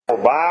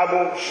your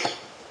Bibles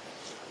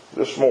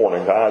this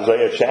morning to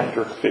Isaiah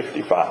chapter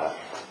 55.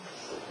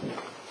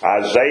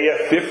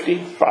 Isaiah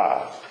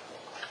 55.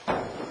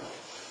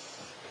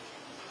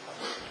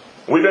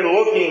 We've been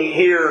looking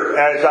here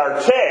as our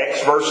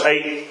text, verse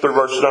 8 through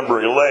verse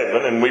number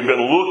 11, and we've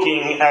been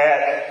looking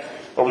at,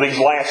 over these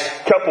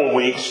last couple of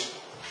weeks,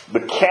 the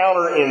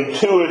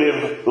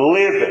counterintuitive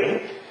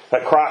living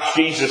that Christ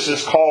Jesus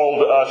has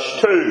called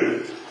us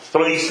to.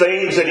 Some of these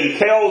things that He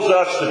tells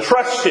us to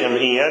trust Him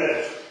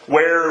in,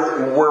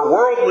 where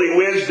worldly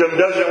wisdom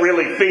doesn't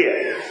really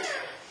fit.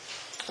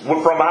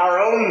 From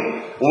our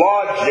own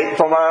logic,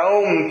 from our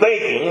own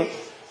thinking,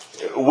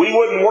 we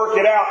wouldn't work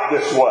it out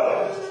this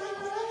way.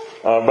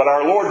 But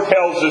our Lord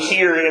tells us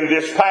here in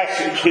this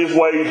passage, His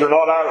ways are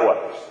not our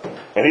ways,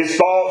 and His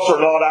thoughts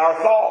are not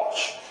our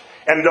thoughts.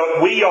 And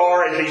we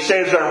are, as He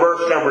says in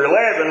verse number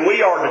 11,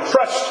 we are to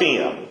trust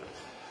Him,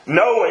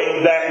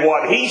 knowing that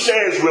what He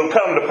says will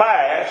come to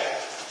pass,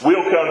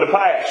 will come to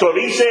pass. So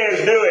if He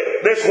says do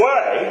it this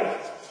way,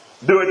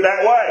 do it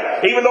that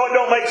way. Even though it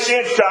don't make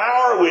sense to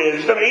our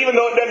wisdom, even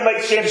though it doesn't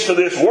make sense to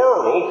this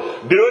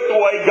world, do it the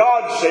way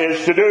God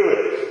says to do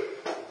it.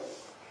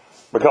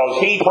 Because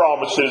He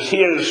promises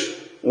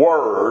His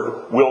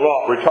word will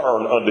not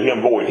return unto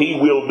Him void. He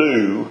will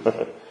do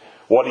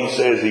what He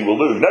says He will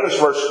do. Notice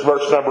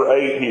verse number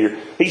 8 here.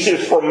 He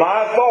says, "For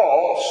my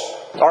thoughts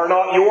are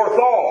not your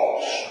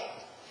thoughts,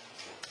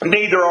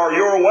 neither are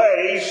your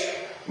ways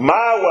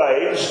my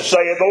ways,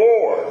 saith the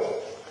Lord.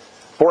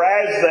 For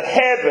as the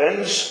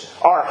heavens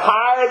are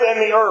higher than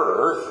the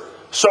earth,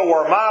 so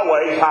are my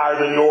ways higher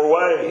than your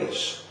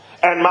ways,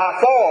 and my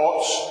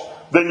thoughts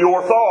than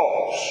your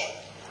thoughts.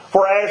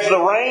 For as the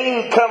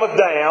rain cometh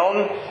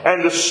down,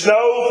 and the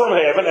snow from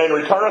heaven, and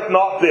returneth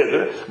not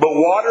thither, but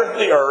watereth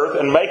the earth,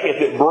 and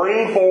maketh it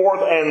bring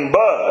forth and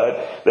bud,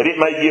 that it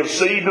may give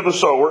seed to the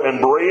sower,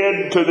 and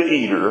bread to the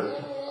eater,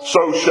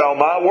 so shall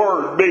my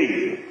word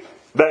be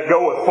that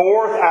goeth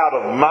forth out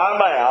of my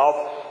mouth.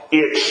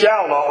 It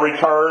shall not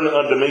return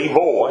unto me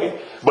void,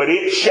 but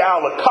it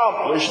shall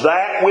accomplish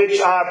that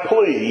which I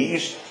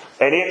please,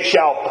 and it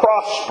shall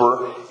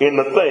prosper in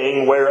the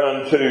thing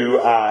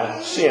whereunto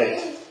I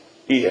sent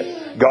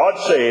it." God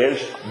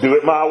says, do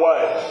it my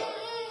way.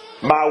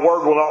 My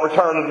word will not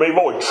return unto me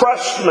void.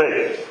 Trust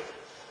me.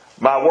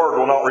 My word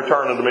will not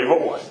return unto me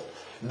void.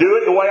 Do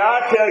it the way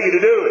I tell you to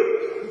do it.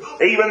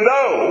 Even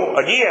though,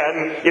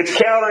 again, it's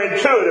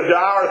counterintuitive to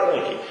our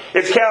thinking.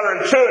 It's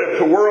counterintuitive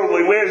to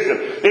worldly wisdom.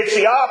 It's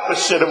the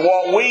opposite of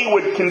what we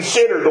would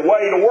consider the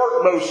way to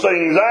work those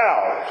things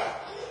out.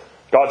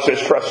 God says,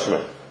 trust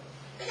me.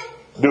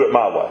 Do it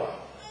my way.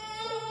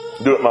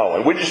 Do it my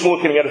way. We're just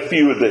looking at a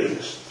few of these.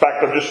 In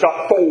fact, I've just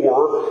got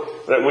 4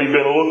 that we've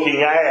been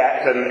looking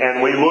at,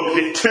 and we looked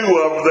at 2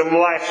 of them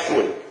last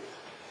week.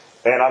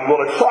 And I'm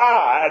going to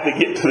try to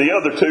get to the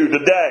other 2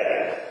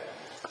 today.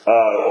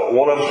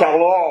 One of them's kind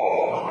of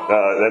long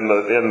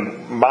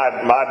in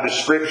my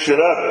description of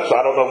it, so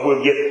I don't know if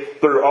we'll get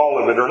through all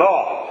of it or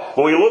not.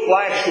 When we looked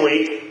last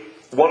week,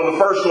 one of the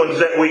first ones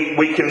that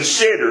we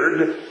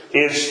considered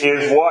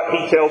is what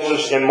He tells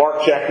us in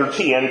Mark chapter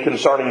 10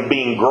 concerning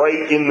being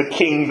great in the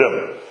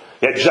kingdom.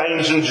 That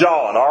James and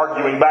John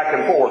arguing back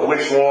and forth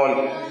which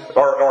one,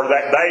 or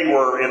that they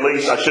were, at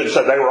least I shouldn't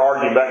say they were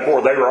arguing back and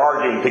forth, they were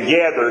arguing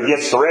together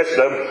against the rest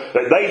of them,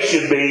 that they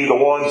should be the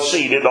ones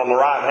seated on the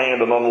right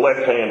hand and on the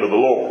left hand of the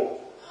Lord.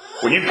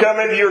 When you come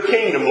into your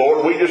kingdom,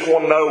 Lord, we just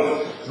want to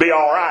know, be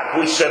all right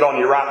if we sit on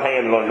your right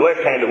hand and on your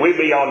left hand, that we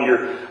be on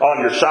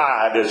your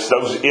side as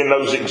in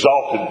those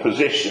exalted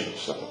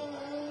positions. And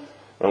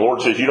the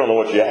Lord says, you don't know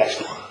what you're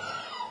asking.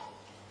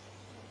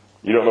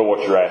 You don't know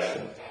what you're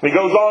asking. And He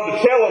goes on to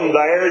tell them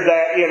there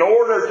that in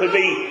order to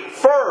be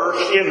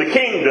first in the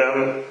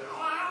kingdom,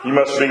 you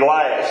must be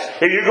last.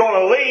 If you're going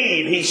to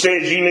lead, He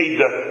says you need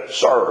to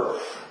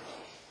serve.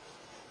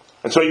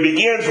 And so He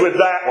begins with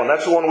that one.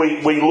 That's the one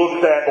we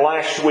looked at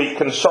last week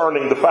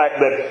concerning the fact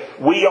that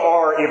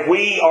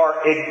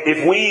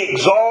if we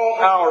exalt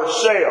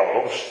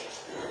ourselves,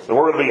 then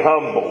we're going to be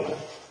humbled.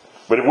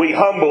 But if we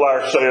humble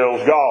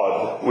ourselves,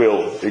 God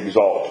will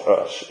exalt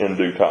us in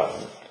due time.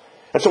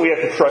 And so we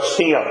have to trust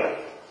Him.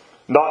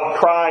 Not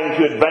trying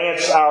to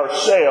advance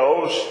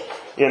ourselves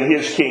in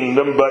His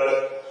kingdom,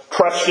 but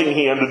trusting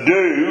Him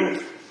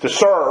to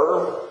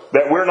serve,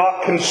 that we're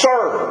not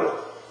concerned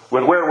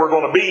with where we're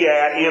going to be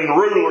at in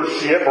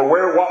rulership or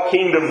what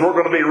kingdoms we're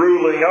going to be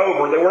ruling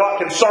over. That we're not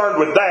concerned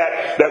with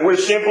that. That we're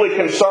simply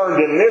concerned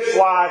in this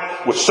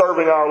life with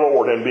serving our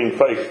Lord and being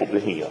faithful to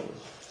Him.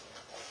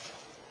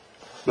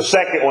 The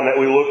second one that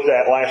we looked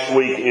at last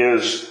week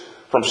is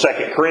from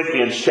 2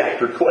 Corinthians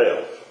chapter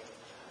 12.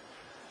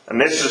 And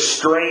this is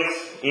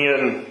strength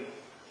in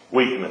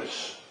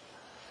weakness.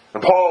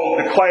 And Paul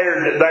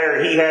declared that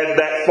there he had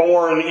that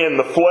thorn in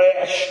the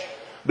flesh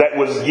that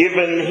was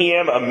given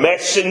him, a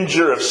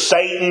messenger of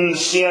Satan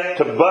sent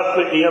to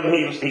buffet him,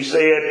 he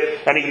said.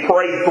 And he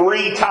prayed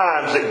 3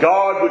 times that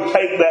God would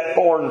take that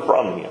thorn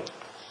from him.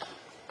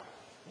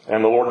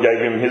 And the Lord gave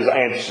him His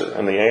answer.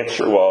 And the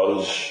answer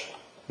was,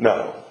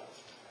 no.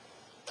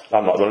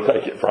 I'm not going to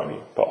take it from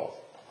you, Paul.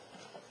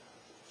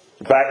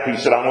 In fact, he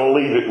said, I'm going to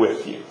leave it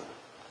with you.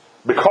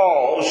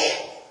 Because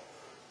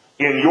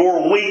in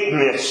your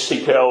weakness,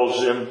 he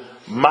tells him,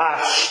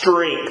 my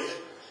strength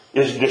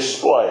is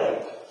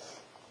displayed.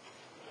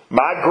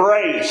 My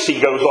grace, he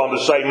goes on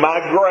to say,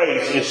 my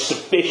grace is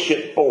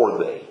sufficient for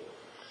thee.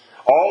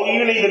 All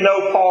you need to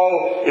know,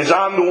 Paul, is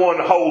I'm the one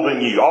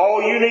holding you.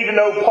 All you need to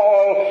know,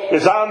 Paul,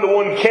 is I'm the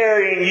one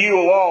carrying you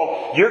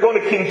along. You're going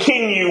to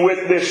continue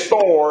with this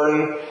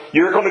thorn.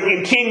 You're going to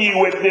continue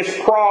with this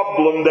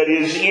problem that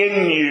is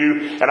in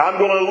you. And I'm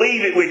going to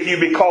leave it with you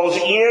because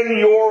in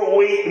your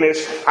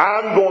weakness,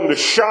 I'm going to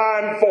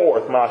shine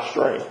forth my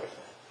strength.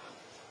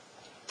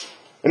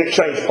 And it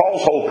changed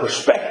Paul's whole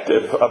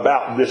perspective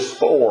about this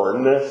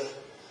thorn,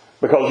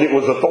 because it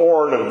was a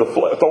thorn in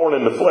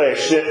the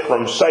flesh sent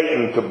from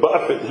Satan to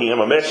buffet him,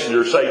 a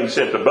messenger Satan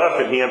sent to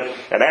buffet him.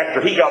 And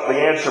after he got the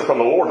answer from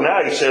the Lord,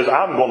 now he says,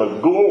 I'm going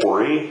to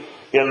glory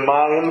in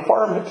my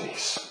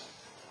infirmities.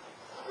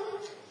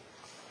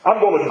 I'm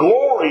going to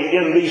glory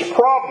in these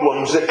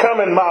problems that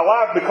come in my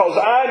life, because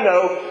I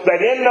know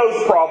that in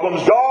those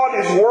problems, God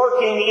is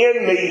working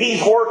in me.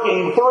 He's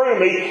working through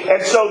me.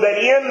 And so that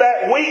in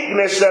that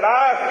weakness that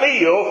I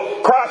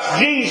feel, Christ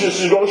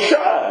Jesus is going to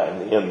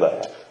shine in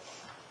that.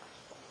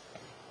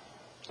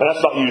 And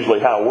that's not usually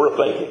how we're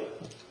thinking,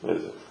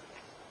 is it?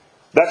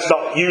 That's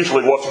not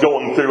usually what's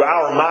going through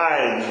our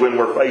minds when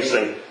we're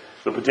facing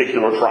the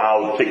particular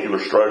trial, the particular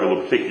struggle,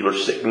 the particular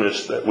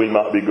sickness that we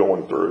might be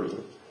going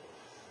through.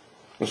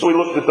 And so we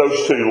looked at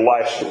those two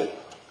last week.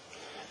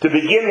 To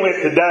begin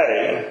with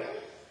today,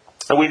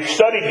 and we've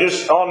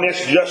studied on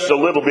this just a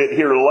little bit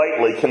here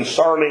lately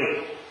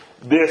concerning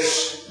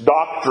this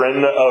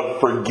doctrine of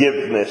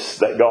forgiveness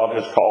that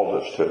God has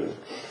called us to.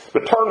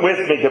 But turn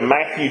with me to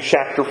Matthew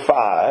chapter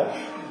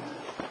 5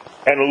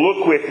 and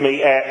look with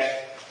me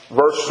at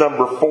verse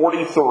number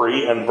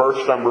 43 and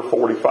verse number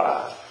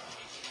 45.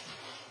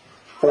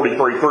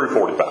 43 through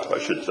 45, I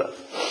should say.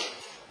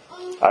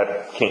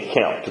 I can't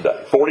count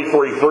today.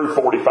 43 through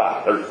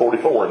 45. There's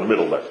 44 in the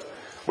middle there.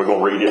 We're going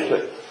to read it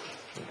too.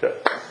 Okay.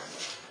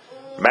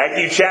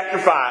 Matthew chapter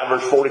 5,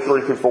 verse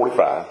 43 through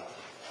 45.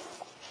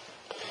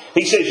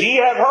 He says, Ye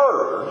have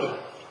heard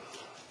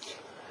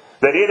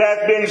that it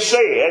hath been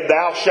said,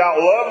 Thou shalt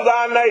love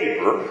thy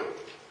neighbor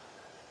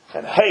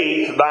and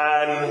hate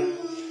thine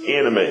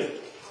enemy.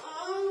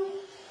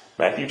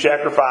 Matthew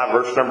chapter 5,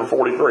 verse number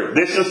 43.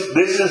 This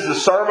is the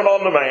Sermon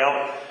on the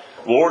Mount.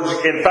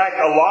 In fact,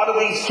 a lot of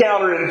these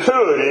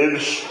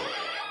counterintuitives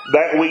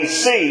that we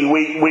see in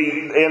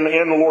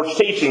the Lord's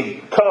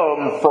teaching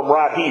come from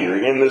right here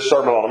in this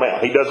Sermon on the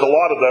Mount. He does a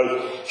lot of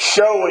those,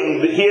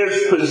 showing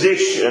His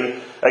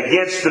position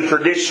against the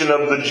tradition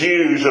of the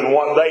Jews and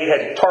what they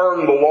had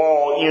turned the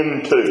law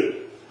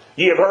into.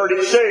 Ye have heard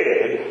it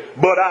said,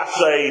 but I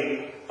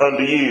say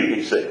unto you,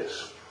 he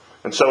says.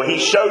 And so he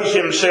shows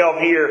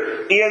himself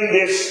here in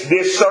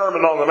this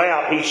Sermon on the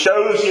Mount. He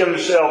shows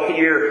himself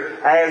here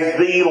as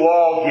the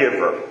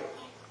lawgiver.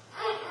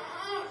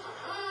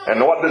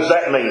 And what does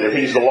that mean if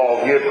he's the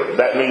lawgiver?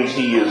 That means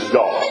he is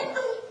God.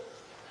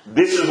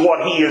 This is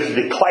what he is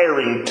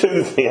declaring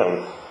to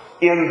them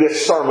in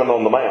this Sermon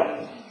on the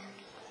Mount.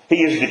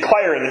 He is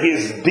declaring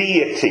his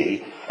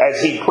deity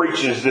as he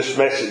preaches this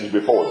message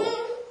before them.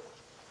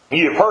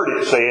 Ye have heard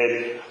it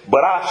said,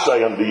 but I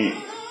say unto you.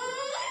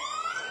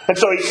 And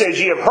so he says,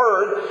 Ye have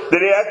heard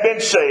that it hath been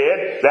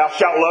said, Thou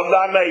shalt love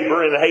thy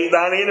neighbor and hate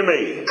thine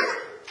enemy.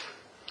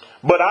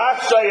 But I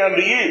say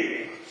unto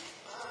you,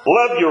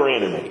 love your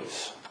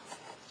enemies.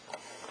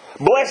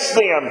 Bless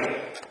them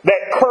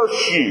that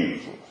curse you.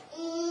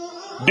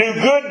 Do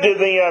good to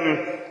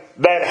them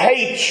that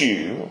hate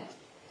you.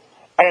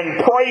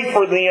 And pray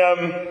for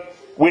them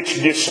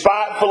which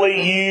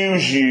despitefully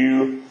use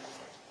you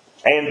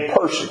and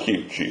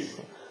persecute you.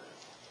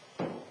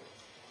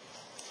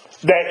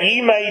 That ye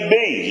may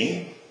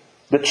be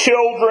the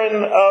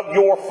children of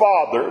your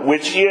Father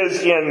which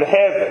is in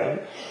heaven.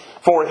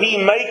 For he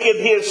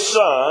maketh his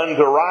sun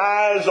to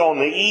rise on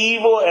the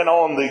evil and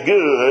on the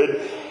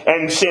good,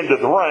 and sendeth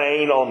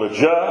rain on the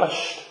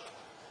just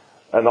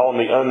and on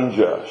the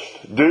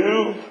unjust.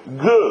 Do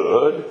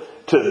good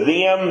to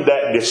them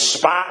that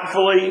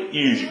despitefully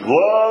use you.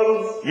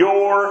 Love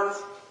your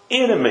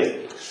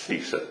enemies, he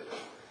said.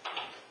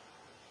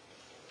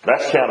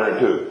 That's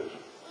counterintuitive.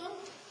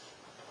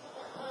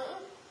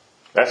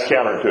 That's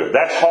counterintuitive.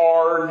 That's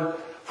hard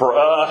for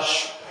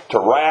us to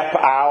wrap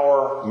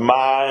our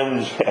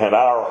minds and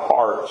our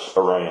hearts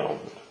around.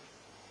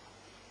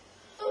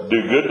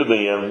 Do good to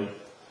them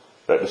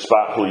that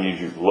despitefully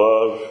use you.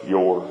 Love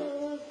your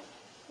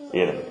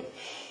enemies.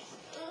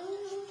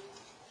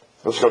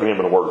 Let's go to Him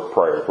in a word of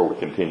prayer before we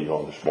continue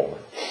on this morning.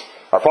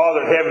 Our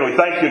Father in heaven, we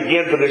thank you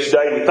again for this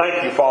day. We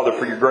thank you, Father,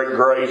 for your great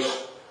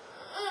grace.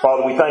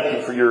 Father, we thank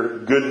you for your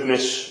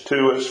goodness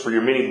to us, for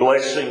your many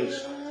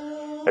blessings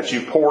that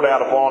you poured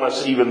out upon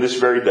us even this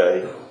very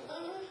day.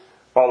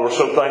 Father, we're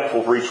so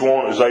thankful for each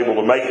one who's able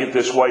to make it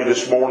this way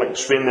this morning,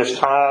 spend this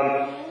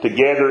time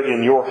together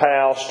in your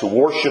house to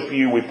worship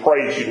you. We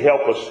pray that you'd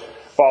help us,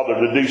 Father,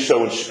 to do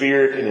so in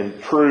spirit and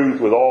in truth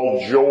with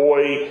all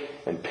joy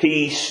and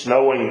peace,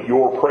 knowing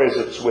your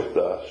presence with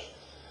us.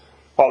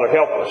 Father,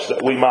 help us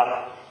that we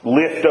might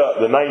lift up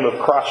the name of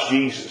Christ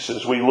Jesus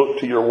as we look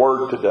to your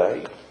word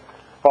today.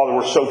 Father,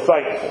 we're so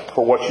thankful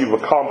for what you've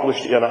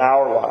accomplished in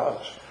our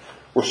lives.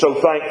 We're so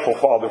thankful,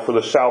 Father, for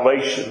the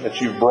salvation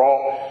that you've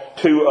brought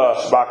to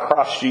us by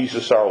Christ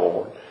Jesus our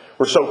Lord.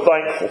 We're so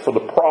thankful for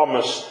the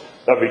promise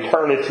of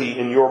eternity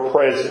in your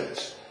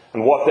presence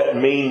and what that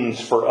means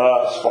for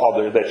us,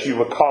 Father, that you've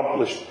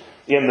accomplished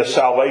in the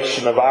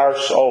salvation of our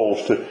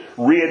souls, to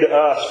rid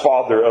us,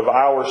 Father, of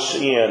our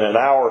sin and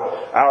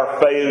our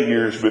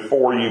failures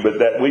before you, but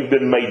that we've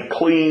been made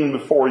clean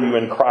before you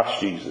in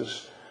Christ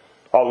Jesus.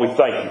 Father, we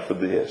thank you for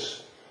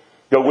this.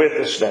 Go with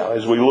us now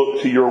as we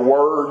look to your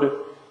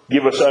word.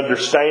 Give us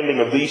understanding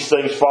of these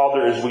things,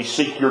 Father, as we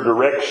seek your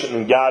direction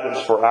and guidance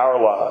for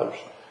our lives.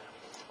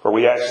 For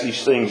we ask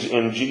these things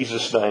in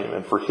Jesus' name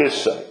and for his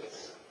sake.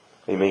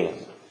 Amen.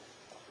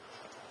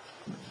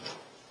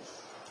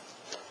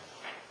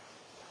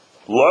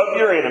 Love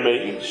your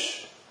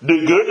enemies.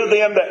 Do good to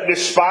them that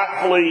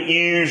despitefully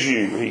use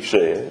you, he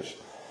says.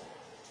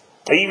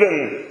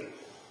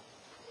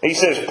 He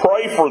says,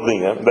 pray for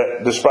them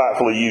that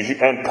despitefully use you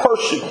and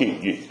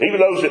persecute you. Even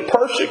those that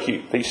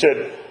persecute. He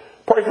said,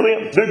 pray for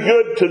them. Do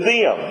good to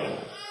them.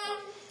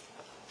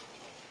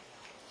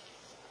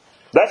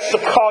 That's the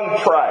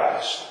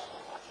contrast.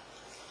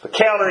 The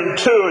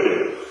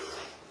counterintuitive.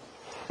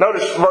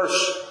 Notice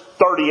verse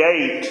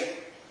 38.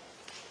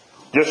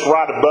 Just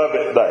right above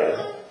it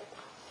there.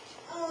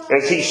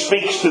 As he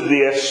speaks to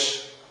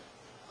this,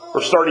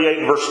 verse 38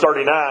 and verse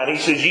 39, he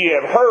says, ye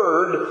have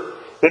heard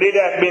that it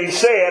hath been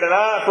said, an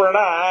eye for an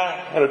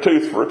eye, and a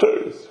tooth for a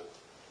tooth.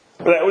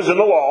 That was in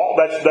the law.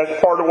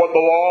 That's part of what the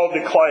law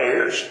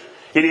declares.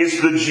 It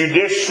is the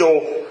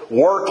judicial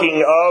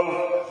working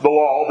of the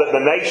law that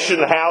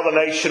how the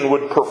nation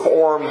would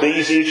perform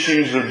these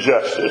issues of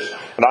justice.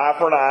 An eye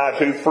for an eye, a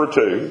tooth for a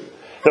tooth.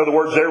 In other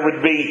words, there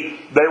would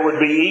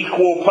be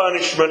equal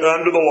punishment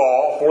under the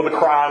law for the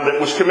crime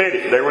that was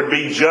committed. There would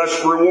be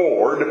just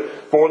reward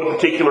for the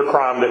particular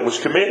crime that was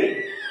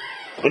committed.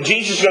 And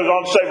Jesus goes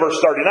on to say, verse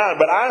 39,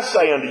 but I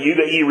say unto you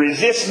that ye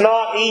resist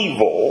not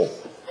evil,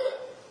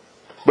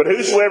 but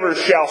whosoever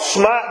shall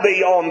smite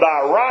thee on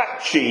thy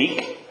right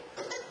cheek,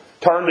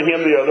 turn to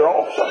him the other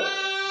also.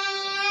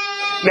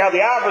 Now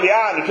the eye for the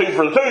eye and the tooth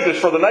for the tooth is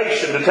for the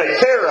nation to take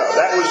care of.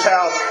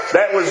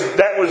 That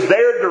was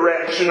their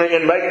direction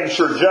in making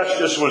sure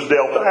justice was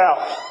dealt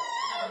out.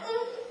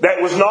 That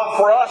was not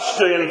for us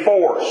to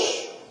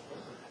enforce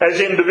as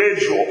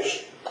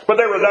individuals. But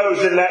there were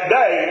those in that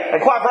day,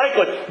 and quite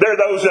frankly, there are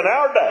those in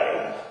our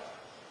day.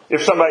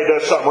 If somebody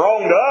does something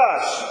wrong to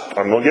us,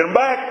 I'm going to get them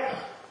back.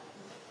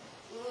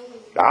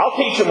 I'll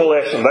teach them a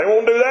lesson. They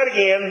won't do that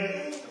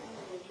again.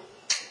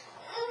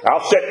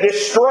 I'll set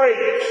this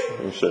straight.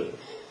 He said.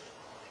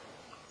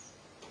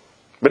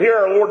 But here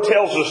our Lord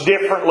tells us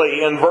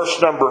differently in verse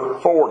number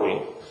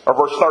 40, or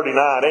verse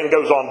 39, and it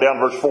goes on down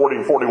verse 40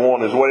 and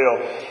 41 as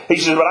well. He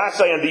says, but I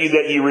say unto you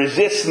that ye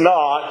resist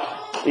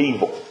not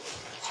evil.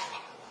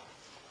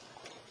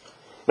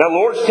 Now the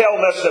Lord's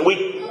telling us that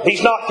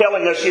He's not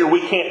telling us here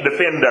we can't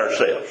defend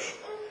ourselves.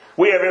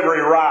 We have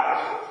every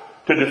right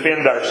to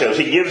defend ourselves.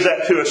 He gives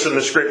that to us in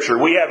the Scripture.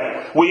 We have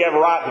a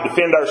right to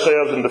defend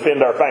ourselves and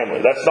defend our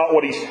family. That's not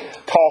what He's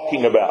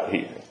talking about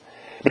here.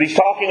 But He's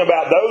talking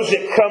about those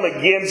that come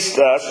against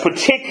us,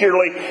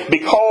 particularly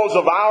because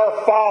of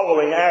our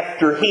following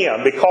after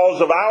Him,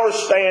 because of our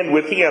stand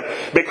with Him,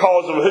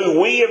 because of who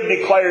we have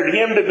declared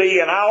Him to be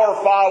and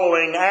our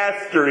following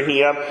after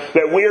Him,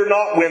 that we're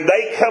not, when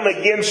they come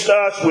against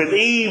us with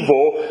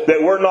evil,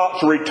 that we're not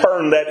to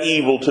return that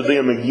evil to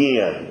them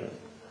again.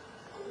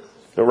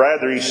 But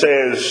rather He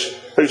says,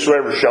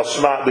 whosoever shall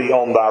smite thee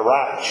on thy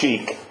right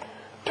cheek,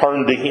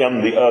 turn to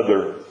him the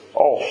other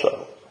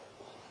also.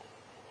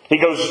 He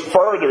goes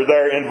further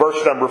there in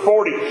verse number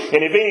 40.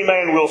 And if any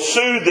man will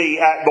sue thee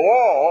at the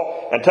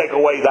law and take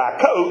away thy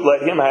coat,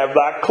 let him have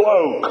thy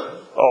cloak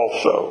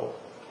also.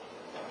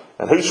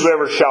 And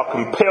whosoever shall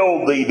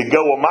compel thee to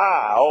go a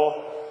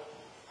mile,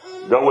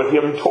 go with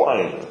him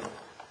twain.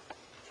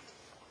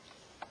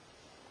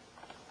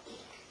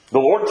 The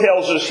Lord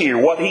tells us here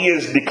what He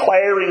is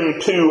declaring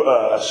to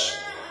us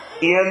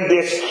in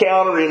this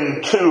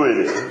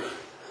counterintuitive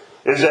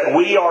is that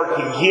we are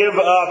to give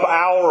up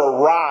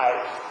our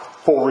right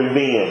for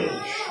revenge.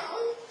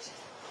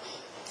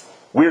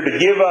 We're to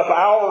give up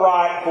our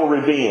right for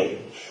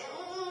revenge.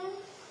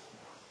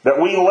 That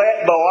we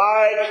let the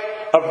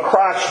light of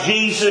Christ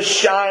Jesus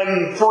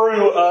shine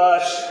through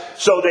us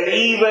so that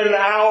even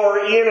our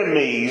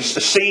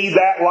enemies see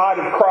that light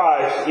of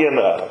Christ in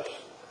us.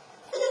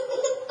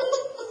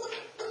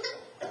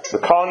 The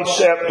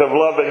concept of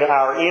loving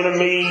our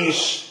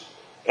enemies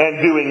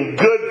and doing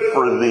good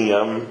for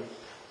them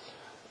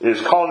is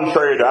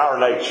contrary to our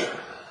nature.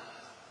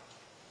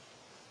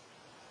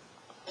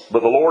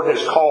 But the Lord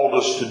has called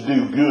us to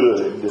do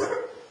good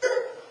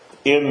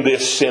in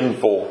this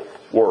sinful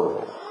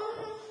world.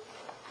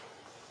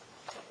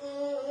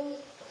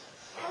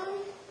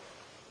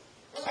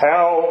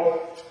 How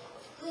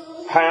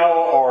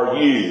are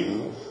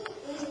you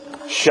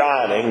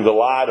shining the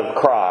light of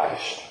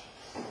Christ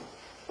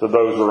to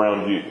those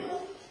around you.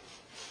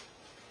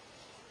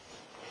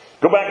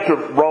 Go back to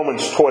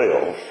Romans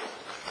 12.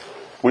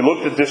 We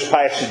looked at this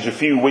passage a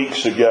few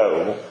weeks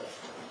ago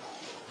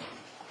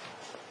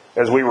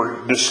as we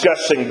were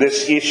discussing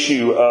this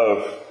issue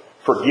of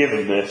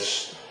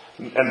forgiveness.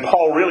 And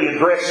Paul really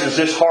addresses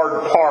this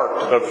hard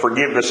part of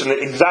forgiveness, and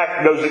it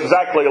goes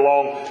exactly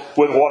along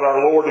with what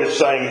our Lord is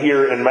saying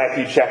here in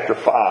Matthew chapter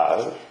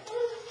 5.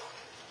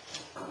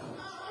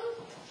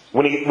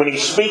 When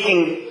he's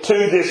speaking to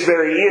this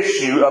very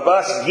issue of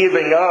us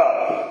giving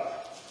up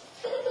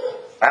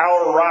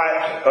our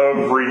right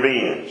of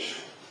revenge.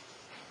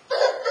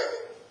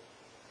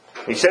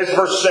 He says,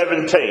 verse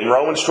 17,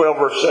 Romans 12,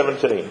 verse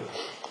 17.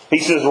 He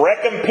says,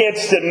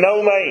 recompense to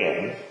no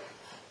man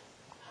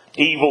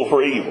evil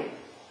for evil.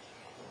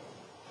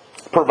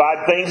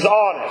 Provide things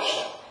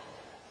honest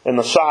in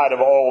the sight of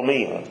all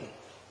men.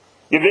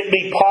 If it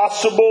be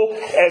possible,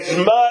 as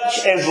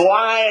much as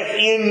lieth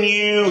in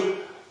you,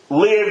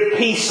 live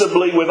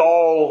peaceably with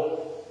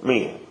all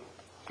men.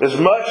 As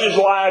much as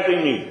lieth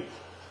in you,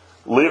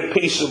 live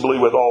peaceably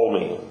with all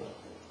men.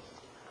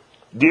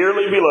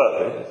 Dearly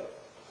beloved,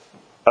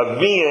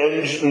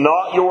 avenge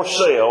not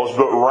yourselves,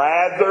 but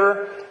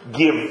rather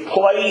give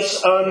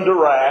place unto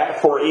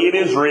wrath, for it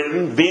is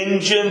written,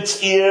 vengeance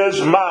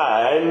is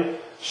mine,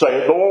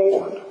 saith the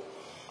Lord.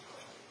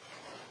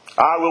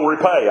 I will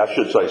repay, I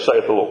should say,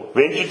 saith the Lord.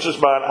 Vengeance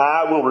is mine,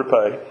 I will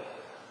repay,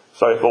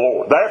 saith the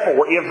Lord.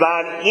 Therefore, if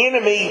thine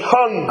enemy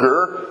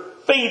hunger,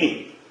 feed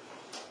him.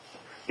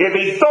 If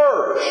he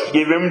thirst,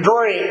 give him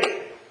drink.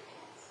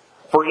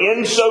 For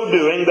in so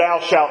doing thou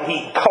shalt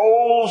heap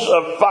coals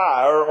of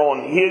fire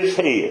on his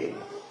head.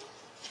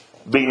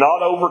 Be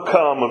not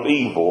overcome of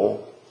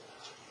evil,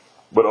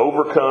 but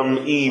overcome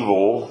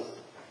evil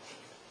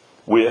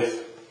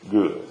with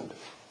good.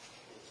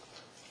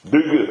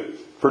 Do good.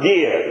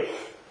 Forgive.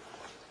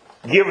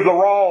 Give the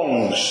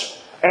wrongs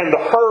and the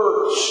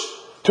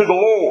hurts to the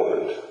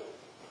Lord.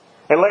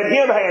 And let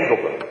Him handle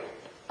them.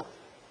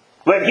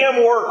 Let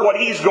Him work what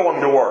He's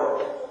going to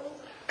work.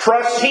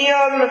 Trust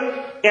Him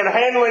in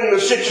handling the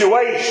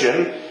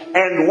situation,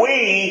 and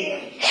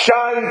we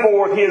shine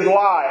forth His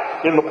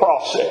light in the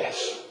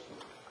process.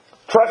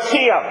 Trust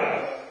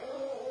Him.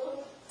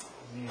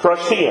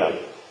 Trust Him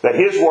that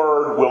His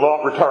word will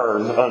not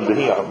return unto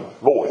Him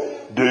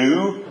void.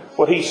 Do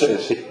what He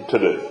says to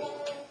do.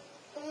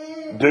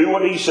 Do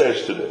what He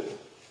says to do.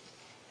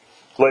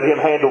 Let Him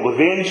handle the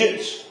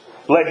vengeance.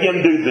 Let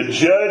Him do the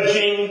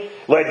judging.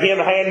 Let Him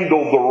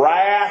handle the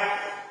wrath.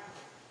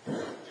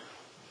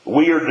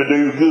 We are to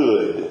do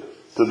good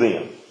to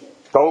them.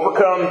 To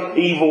overcome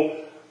evil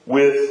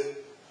with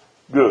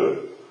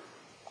good.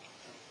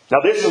 Now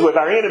this is with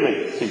our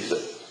enemies, he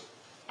says.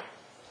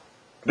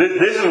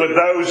 This is with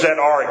those that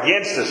are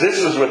against us. This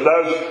is with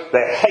those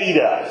that hate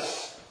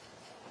us.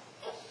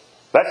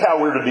 That's how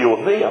we're to deal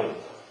with them.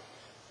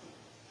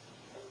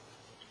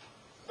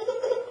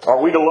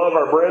 Are we to love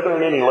our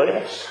brethren any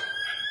less?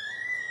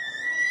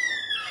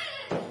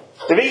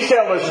 If He's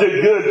telling us to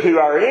do good to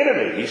our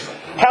enemies,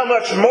 how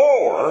much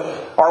more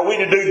are we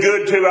to do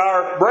good to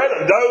our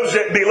brethren, those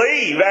that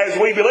believe as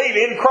we believe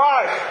in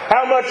Christ?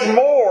 How much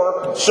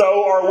more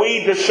so are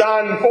we to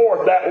shine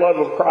forth that love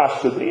of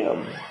Christ to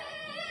them?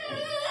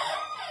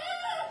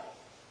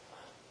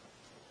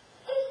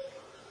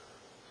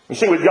 You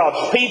see, with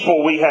God's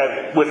people,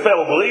 with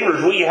fellow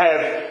believers, we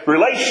have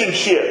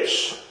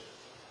relationships.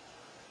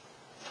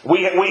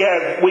 We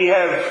have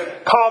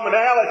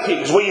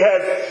commonalities. We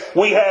have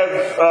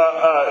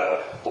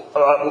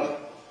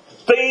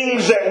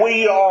things that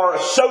we are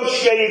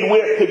associated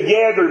with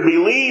together,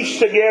 beliefs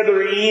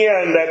together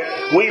in,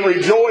 that we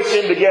rejoice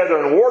in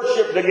together and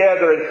worship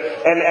together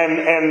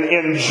and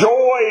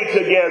enjoy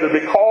together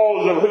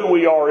because of who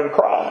we are in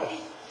Christ.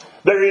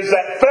 There is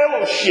that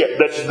fellowship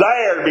that's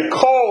there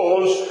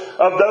because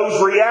of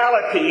those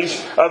realities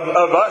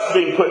of us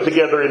being put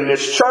together in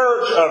this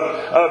church,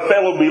 of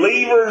fellow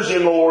believers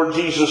in the Lord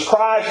Jesus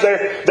Christ.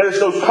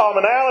 There's those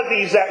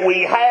commonalities that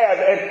we have,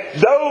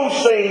 and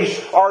those things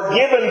are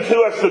given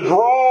to us to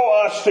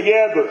draw us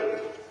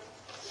together.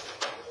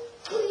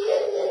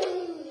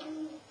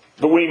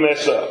 But we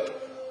mess up.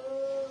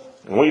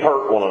 And we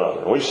hurt one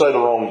another. And we say the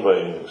wrong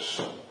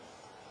things.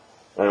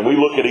 And we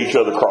look at each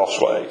other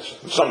crossways.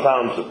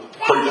 Sometimes the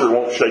preacher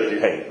won't shake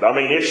your hand. I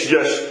mean, it's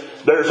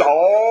just, there's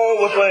all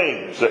the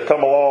things that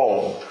come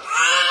along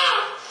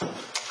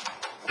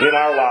in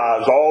our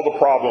lives, all the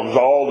problems,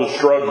 all the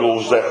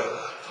struggles that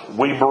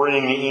we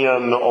bring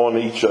in on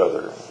each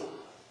other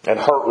and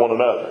hurt one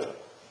another.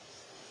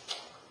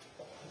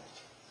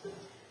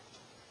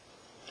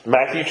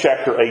 Matthew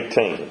chapter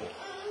 18.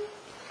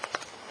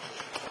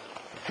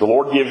 The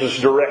Lord gives us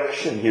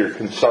direction here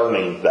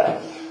concerning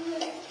that.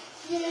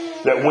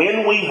 That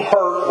when we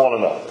hurt one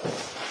another,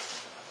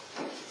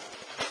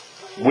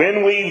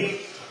 when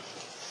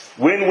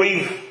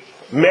we've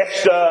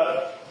messed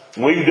up,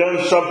 we've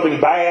done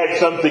something bad,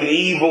 something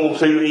evil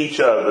to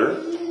each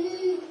other,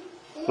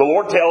 the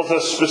Lord tells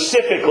us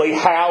specifically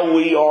how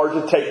we are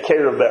to take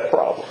care of that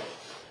problem.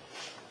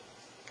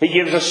 He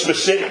gives us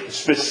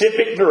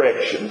specific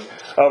directions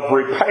of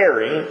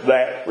repairing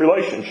that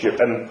relationship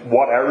and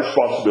what our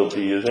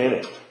responsibility is in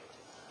it.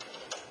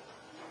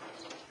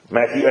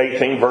 Matthew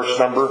 18, verse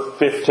number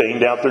 15,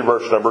 down through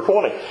verse number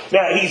 20.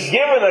 Now, He's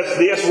given us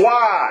this.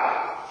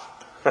 Why?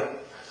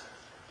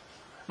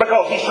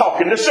 Because He's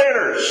talking to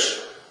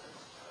sinners.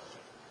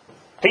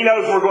 He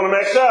knows we're going to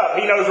mess up.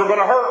 He knows we're going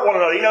to hurt one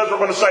another. He knows we're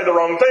going to say the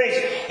wrong things.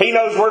 He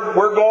knows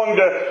we're going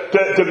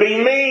to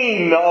be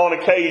mean on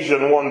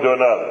occasion one to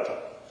another.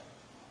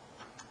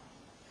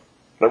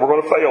 That we're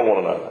going to fail one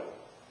another.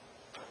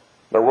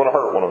 That we're going to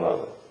hurt one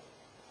another.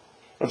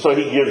 And so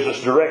He gives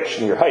us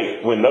direction here.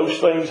 Hey, when those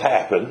things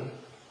happen,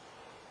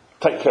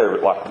 take care of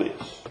it like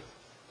this.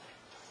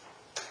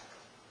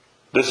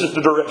 This is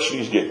the direction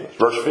He's given us.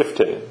 Verse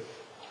 15.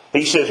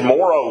 He says,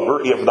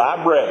 moreover, if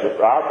thy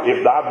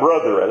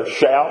brother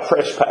shall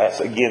trespass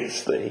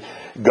against thee,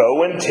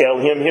 go and tell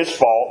him his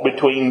fault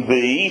between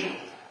thee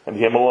and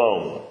him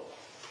alone.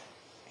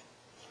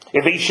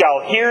 If he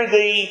shall hear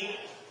thee,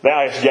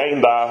 thou hast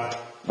gained thy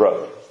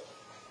brother.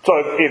 So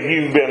if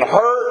you've been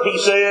hurt, he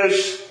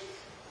says,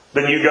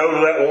 then you go to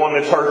that one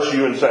that's hurt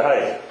you and say,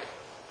 hey,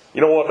 you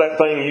know what, that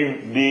thing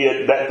you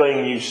did, that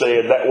thing you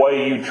said, that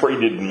way you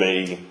treated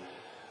me,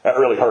 that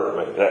really hurt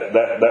me.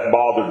 That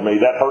bothered me.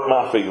 That hurt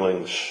my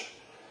feelings.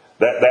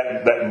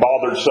 That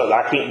bothered something.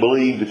 I can't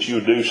believe that you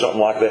would do something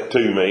like that to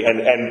me.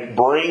 And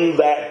bring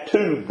that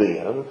to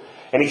them.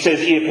 And he says,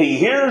 if he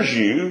hears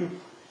you,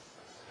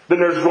 then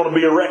there's going to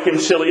be a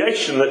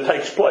reconciliation that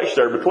takes place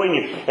there between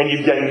you. And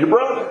you've gained your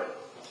brother.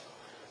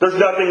 There's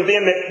nothing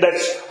then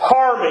that's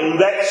harming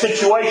that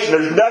situation.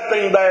 There's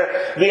nothing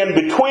there then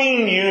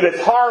between you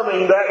that's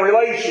harming that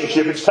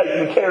relationship. It's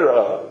taken care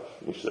of,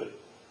 you see.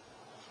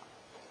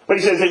 But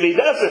he says, if he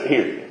doesn't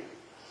hear you,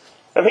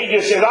 if he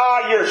just says,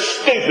 you're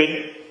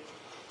stupid,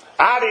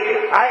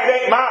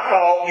 it ain't my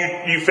fault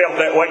you felt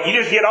that way, you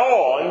just get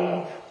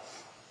on.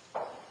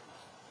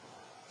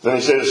 Then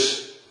he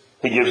says,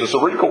 he gives us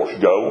a recourse.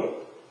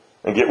 Go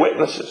and get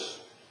witnesses,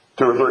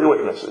 2 or 3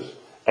 witnesses,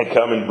 and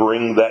come and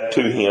bring that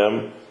to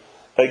him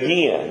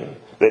again,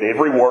 that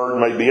every word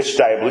may be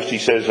established, he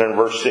says there in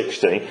verse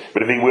 16.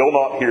 But if he will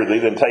not hear thee,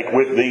 then take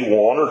with thee 1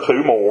 or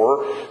 2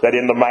 more, that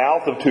in the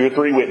mouth of 2 or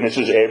 3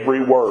 witnesses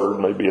every word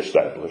may be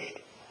established.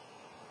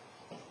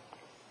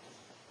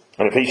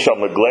 And if he shall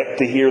neglect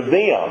to hear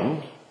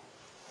them,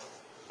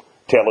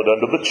 tell it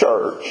unto the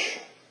church.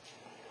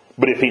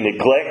 But if he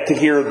neglect to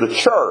hear the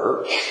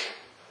church,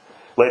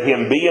 let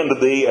him be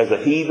unto thee as a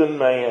heathen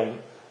man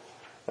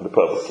and a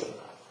publican.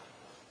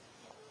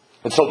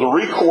 And so the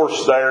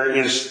recourse there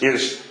is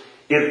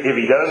if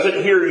he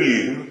doesn't hear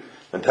you,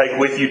 then take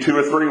with you 2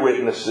 or 3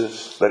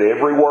 witnesses, that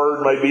every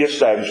word may be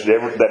established,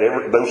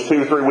 that those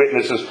 2 or 3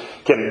 witnesses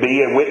can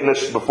be a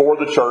witness before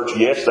the church.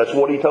 Yes, that's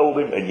what he told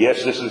him, and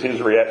yes, this is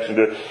his reaction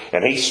to it.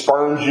 And he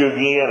spurns you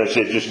again and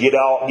said, just get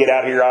out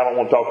here. I don't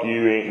want to talk to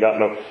you. You ain't got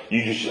no.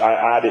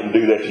 I didn't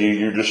do that to you.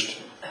 You're just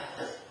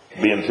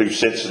being too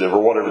sensitive,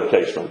 or whatever the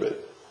case may be.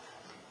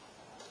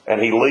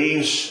 And he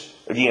leaves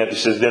again. He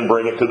says, then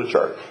bring it to the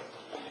church.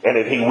 And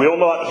if he will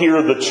not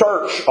hear the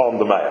church on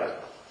the matter,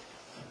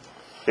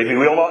 if he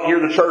will not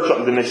hear the church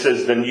on it, then it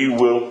says, then you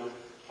will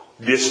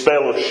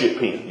disfellowship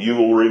him. You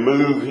will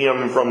remove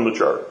him from the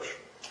church.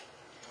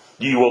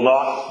 You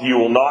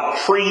will not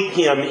treat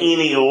him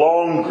any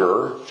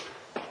longer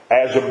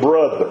as a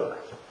brother.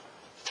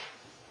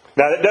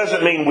 Now, that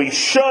doesn't mean we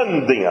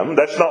shun them.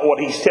 That's not what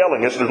he's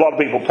telling us. There's a lot of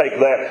people take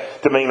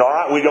that to mean, all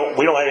right, we don't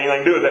have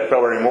anything to do with that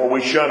fellow anymore.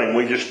 We shun him.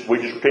 We just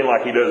pretend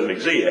like he doesn't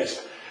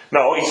exist.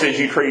 No, he says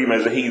you treat him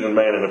as a heathen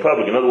man and a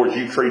publican. In other words,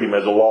 you treat him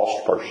as a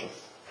lost person.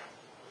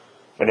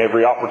 And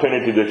every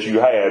opportunity that you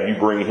have, you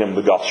bring him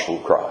the gospel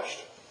of Christ.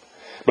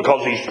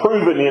 Because he's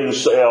proven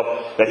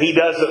himself that he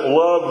doesn't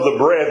love the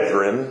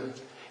brethren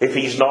if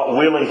he's not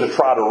willing to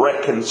try to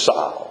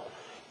reconcile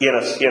in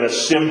a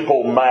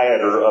simple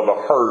matter of a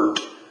hurt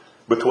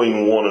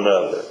between one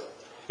another.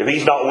 If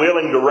he's not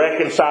willing to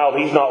reconcile,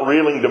 if he's not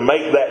willing to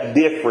make that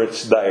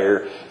difference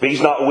there, if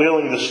he's not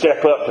willing to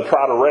step up to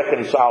try to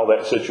reconcile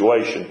that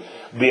situation,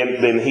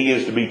 then he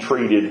is to be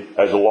treated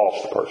as a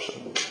lost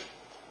person.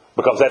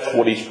 Because that's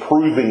what he's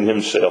proving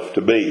himself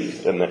to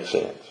be in that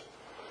sense.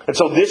 And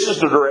so this is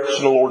the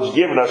direction the Lord's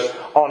given us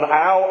on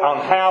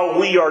how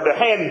we are to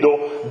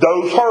handle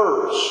those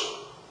hurts.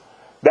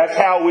 That's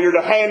how we are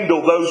to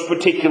handle those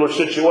particular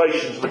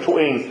situations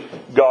between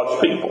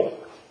God's people.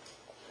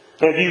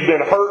 And if you've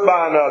been hurt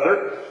by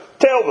another,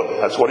 tell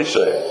them. That's what he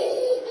said.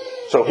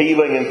 So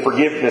healing and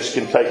forgiveness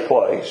can take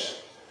place.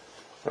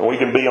 And we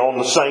can be on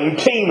the same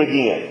team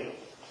again.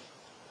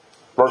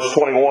 Verse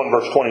 21,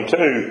 verse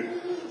 22.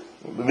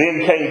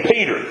 Then came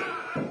Peter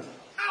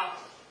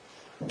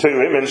to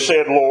him and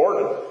said,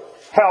 Lord,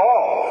 how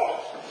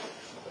oft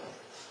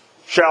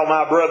shall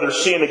my brother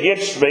sin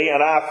against me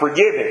and I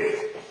forgive him?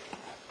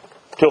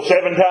 Till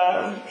 7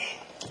 times?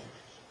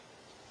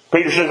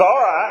 Peter says, all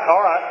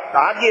right,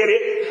 I get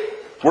it.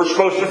 We're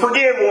supposed to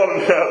forgive one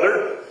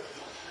another.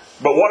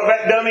 But what if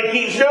that dummy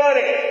keeps doing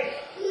it?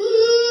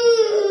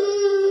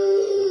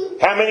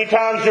 How many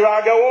times do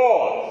I go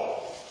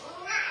on?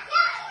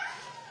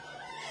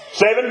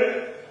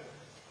 7?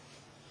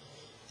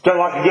 Sound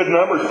like a good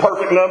number? It's a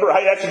perfect number.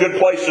 Hey, that's a good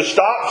place to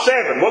stop.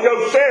 7. We'll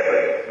go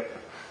 7.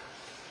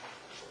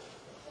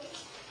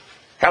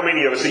 How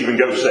many of us even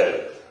go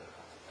 7?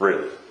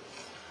 Really?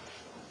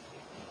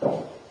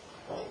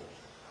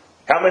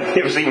 How many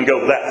of us even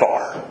go that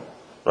far?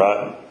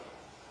 Right?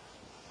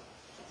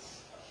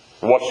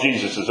 What's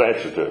Jesus'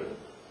 answer to it?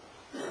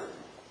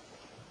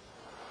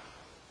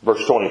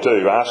 Verse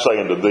 22, I say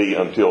unto thee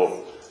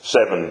until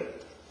 7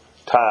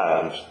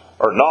 times,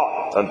 or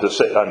not unto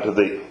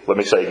thee, let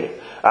me say again.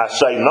 I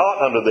say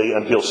not unto thee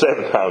until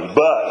 7 times,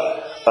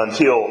 but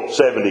until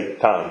 70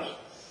 times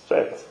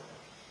 7.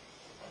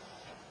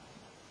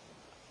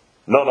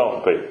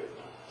 No, Peter.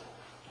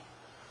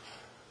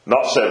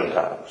 Not 7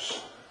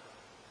 times.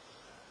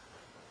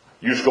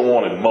 You just go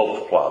on and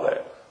multiply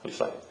that, he's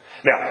saying.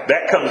 Now,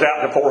 that comes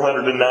out to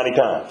 490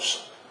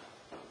 times.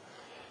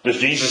 Does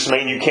Jesus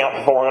mean you count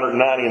to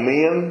 490 and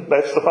then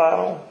that's the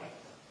final?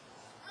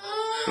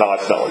 No,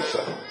 that's not what he's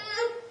saying.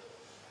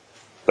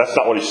 That's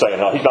not what he's saying.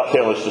 No, he's not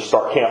telling us to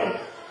start counting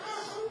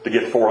to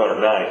get to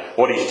 490.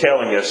 What he's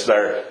telling us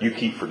there, you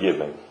keep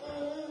forgiving.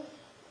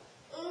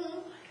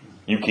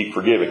 You keep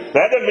forgiving.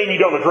 That doesn't mean you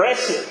don't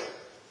address it.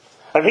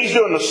 And he's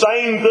doing the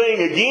same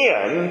thing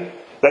again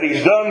that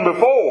he's done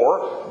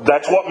before.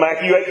 That's what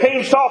Matthew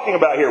 18 is talking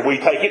about here. We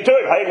take it to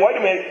him. Hey, wait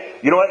a minute.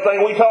 You know that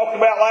thing we talked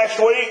about last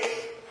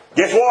week?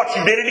 Guess what?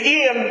 You did it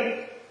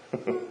again.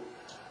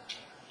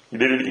 You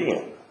did it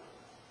again.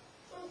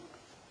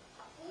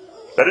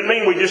 That doesn't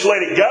mean we just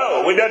let it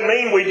go. It doesn't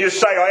mean we just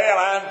say,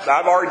 well,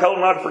 I've already told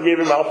him I'd forgive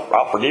him.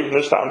 I'll forgive him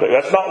this time too.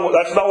 That's not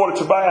what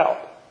it's about.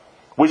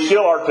 We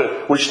still are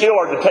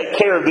to take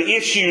care of the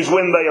issues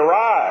when they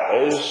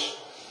arise,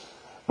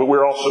 but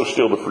we're also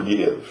still to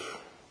forgive.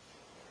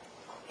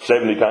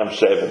 70 times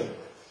 7.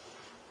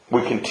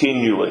 We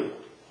continually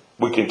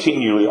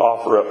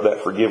offer up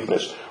that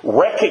forgiveness,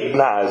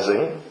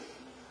 recognizing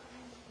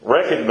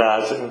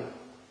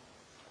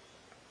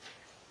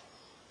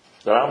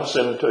that I'm a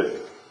sinner too.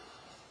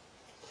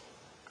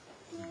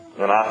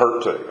 And I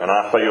hurt too, and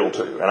I fail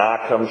too, and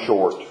I come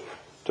short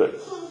too.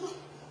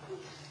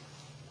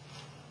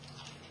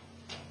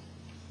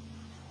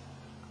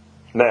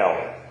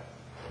 Now,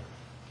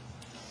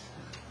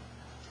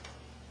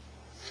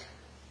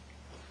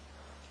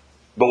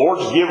 the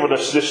Lord's given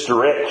us this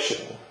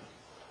direction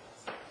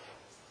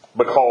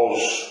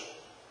because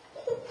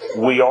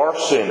we are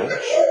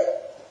sinners,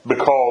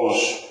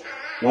 because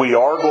we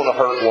are going to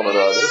hurt one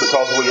another,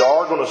 because we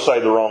are going to say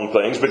the wrong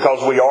things,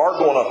 because we are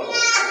going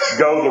to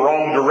go the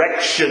wrong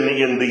direction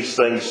in these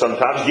things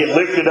sometimes, get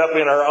lifted up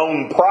in our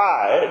own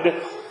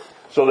pride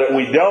so that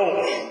we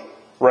don't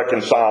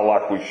reconcile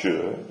like we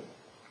should.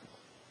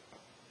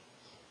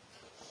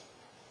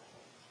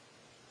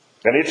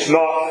 And it's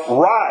not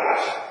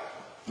right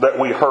that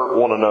we hurt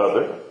one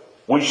another.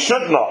 We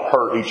should not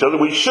hurt each other.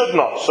 We should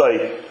not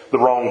say the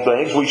wrong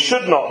things. We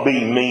should not be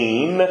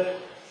mean.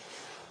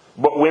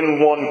 But when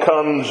one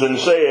comes and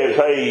says,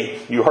 hey,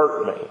 you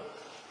hurt me.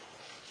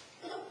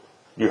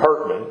 You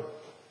hurt me.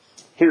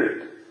 Hear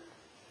it.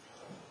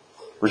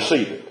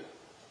 Receive it.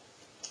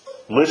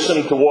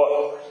 Listen to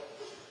what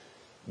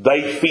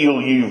they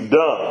feel you've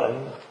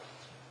done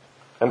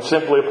and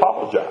simply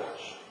apologize.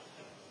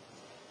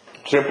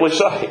 Simply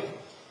say,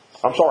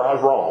 I'm sorry I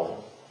was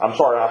wrong. I'm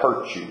sorry I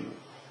hurt you.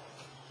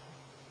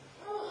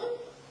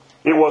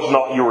 It was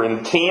not your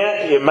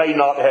intent. It may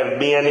not have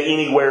been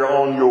anywhere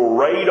on your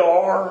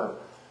radar.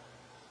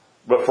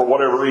 But for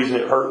whatever reason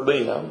it hurt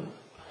them.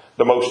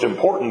 The most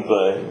important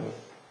thing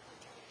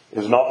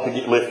is not to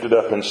get lifted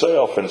up in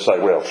self and say,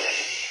 well,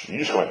 you're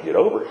just going to get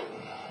over it.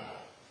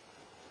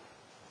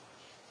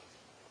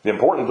 The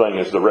important thing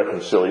is the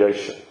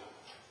reconciliation.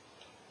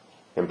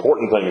 The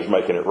important thing is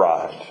making it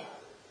right.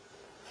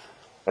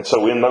 And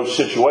so in those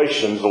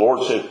situations, the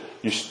Lord said,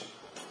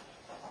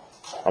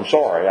 I'm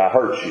sorry, I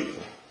hurt you.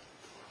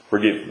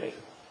 Forgive me.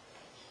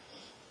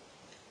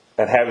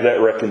 And have that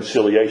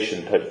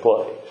reconciliation take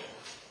place.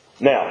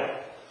 Now,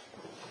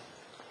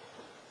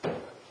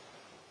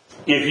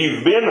 if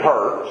you've been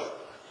hurt,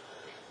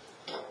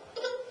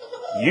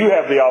 you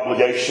have the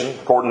obligation,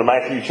 according to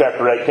Matthew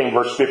chapter 18,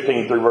 verse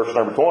 15 through verse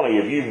number 20,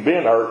 if you've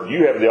been hurt,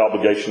 you have the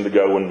obligation to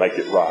go and make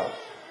it right.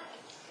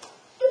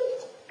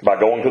 By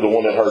going to the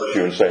one that hurt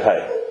you and say,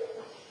 hey,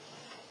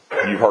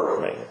 you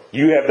hurt me.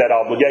 You have that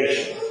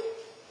obligation.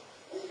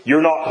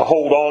 You're not to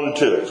hold on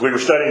to it. As we were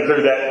studying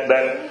through that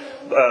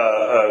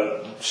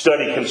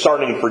study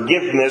concerning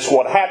forgiveness,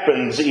 what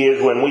happens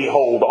is when we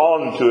hold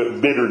on to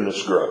it,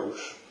 bitterness grows.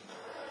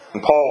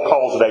 And Paul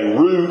calls it a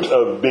root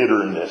of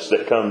bitterness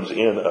that comes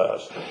in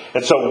us.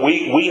 And so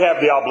we have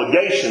the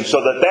obligation,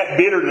 so that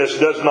bitterness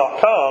does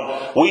not come,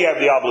 we have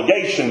the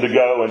obligation to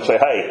go and say,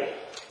 hey,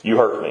 you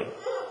hurt me.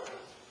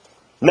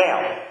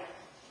 Now,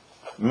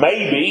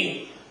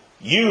 maybe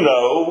you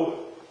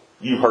know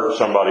you hurt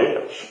somebody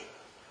else.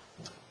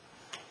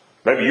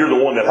 Maybe you're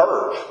the one that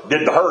hurt,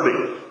 did the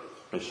hurting.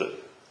 You see,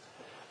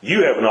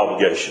 you have an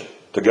obligation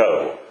to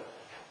go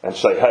and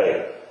say,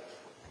 hey,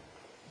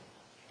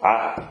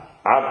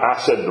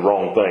 I said the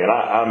wrong thing, and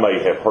I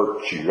may have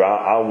hurt you.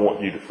 I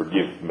want you to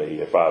forgive me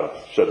if I've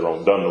said the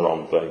wrong, done the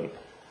wrong thing.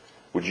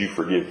 Would you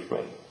forgive me?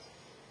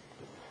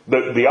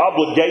 The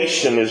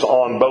obligation is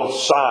on both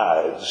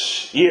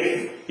sides.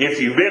 If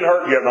you've been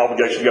hurt, you have an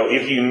obligation to go.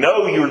 If you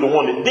know you're the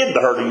one that did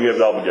the hurting, you have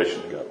the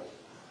obligation to go.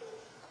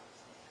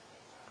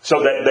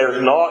 So that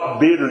there's not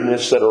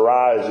bitterness that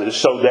arises,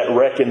 so that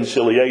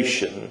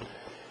reconciliation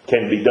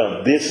can be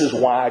done. This is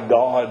why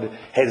God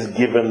has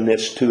given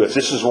this to us.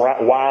 This is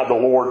why the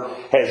Lord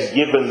has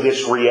given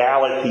this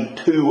reality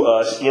to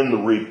us in the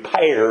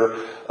repair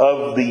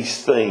of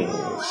these things.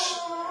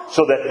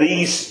 So that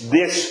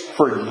this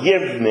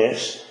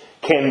forgiveness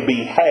can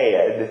be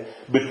had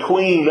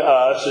between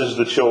us as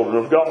the children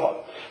of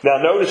God. Now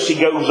notice he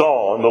goes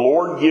on. The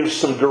Lord gives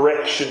some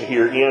direction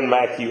here in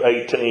Matthew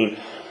 18.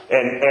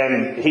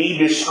 And he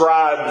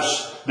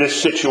describes this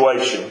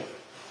situation.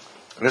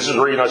 This is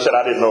the reason I said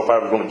I didn't know if I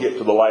was going to get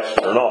to the last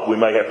one or not. We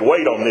may have to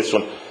wait on this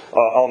one,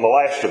 on the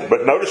last one.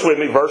 But notice with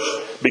me,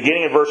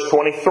 beginning in verse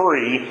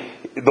 23,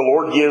 the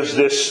Lord gives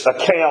this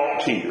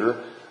account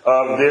here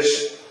of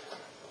this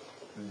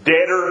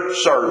debtor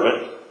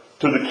servant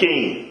to the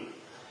king.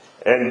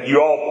 And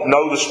you all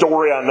know the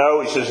story, I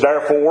know. He says,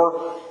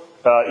 therefore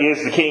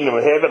is the kingdom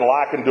of heaven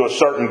likened to a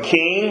certain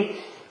king,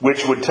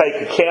 which would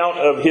take account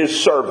of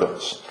his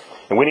servants.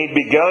 And when he'd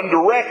begun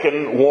to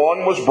reckon,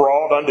 one was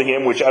brought unto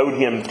him which owed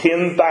him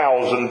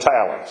 10,000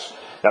 talents.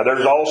 Now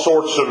there's all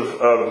sorts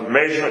of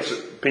measurements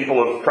that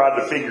people have tried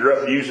to figure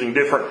out using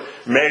different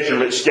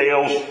measurement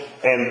scales.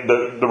 And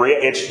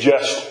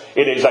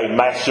it is a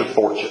massive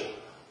fortune.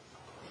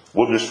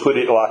 We'll just put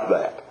it like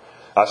that.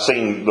 I've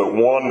seen the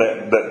one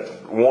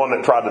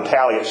that tried to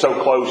tally it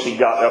so close he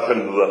got up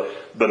into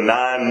the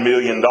 $9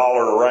 million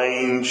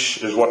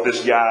range is what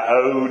this guy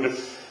owed.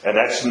 And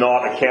that's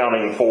not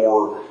accounting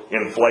for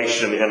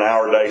inflation in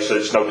our day, so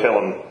it's no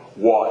telling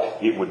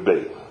what it would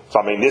be. So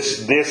I mean, this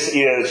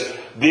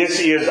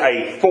is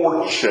a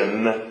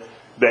fortune,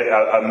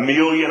 that a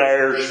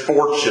millionaire's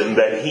fortune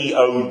that he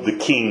owed the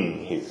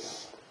king here.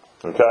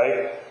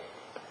 Okay?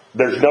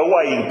 There's no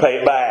way he can pay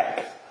it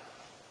back.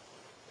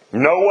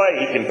 No way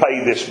he can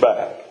pay this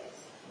back.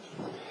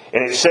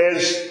 And it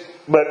says,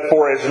 but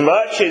for as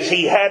much as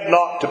he had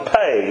not to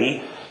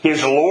pay,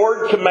 his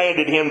Lord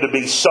commanded him to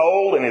be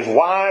sold, and his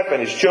wife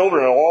and his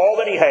children and all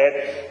that he had,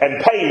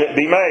 and payment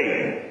be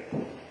made.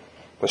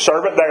 The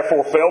servant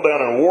therefore fell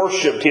down and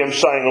worshipped him,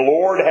 saying,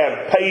 Lord,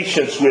 have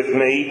patience with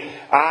me,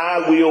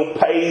 I will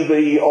pay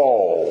thee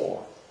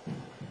all.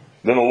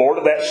 Then the Lord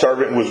of that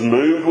servant was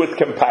moved with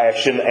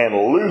compassion, and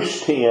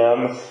loosed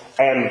him,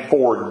 and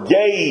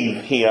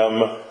forgave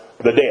him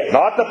the debt.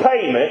 Not the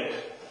payment,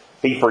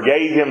 he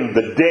forgave him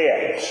the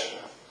debt.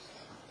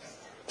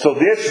 So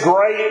this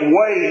great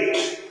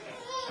weight,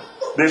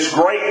 this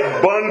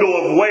great bundle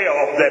of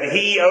wealth that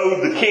he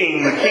owed the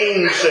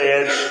king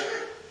says,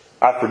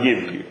 I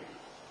forgive you.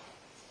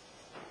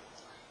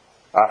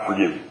 I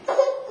forgive you.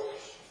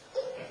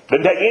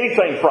 Didn't take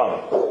anything from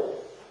him.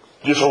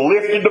 Just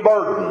lifted the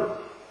burden.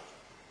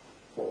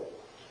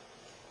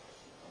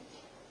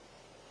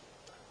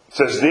 It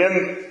says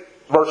then,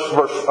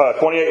 verse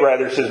 28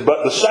 rather, it says,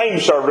 but the same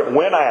servant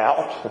went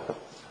out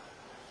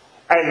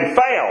and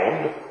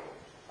found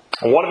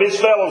one of his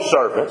fellow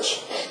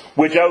servants,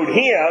 which owed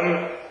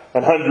him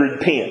 100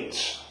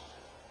 pence.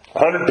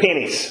 100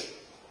 pennies.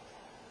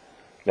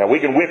 Now we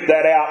can whip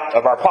that out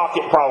of our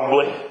pocket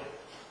probably,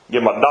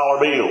 give him a dollar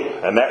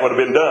bill, and that would have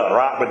been done,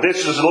 right? But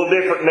this is a little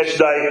different in this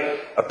day.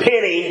 A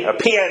penny, a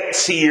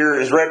pence here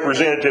is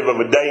representative of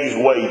a day's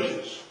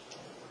wages.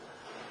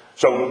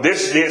 So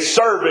this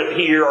servant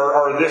here,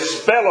 or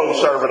this fellow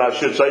servant I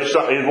should say, is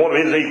one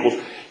of his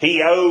equals.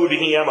 He owed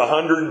him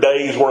 100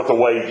 days worth of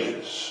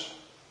wages.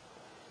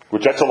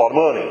 Which that's a lot of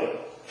money.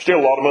 Still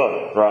a lot of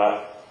money,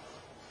 right?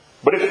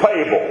 But it's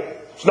payable.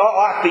 It's not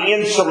like the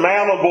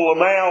insurmountable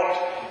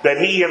amount that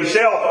he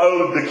himself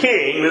owed the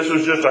king. This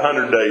was just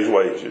 100 days'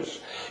 wages.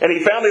 And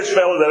he found this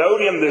fellow that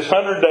owed him this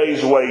 100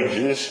 days'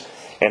 wages,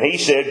 and he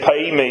said,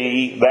 pay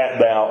me that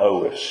thou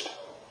owest.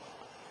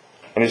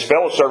 And his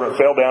fellow servant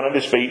fell down at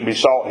his feet and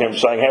besought him,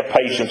 saying, have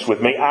patience with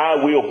me, I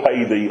will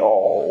pay thee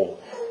all.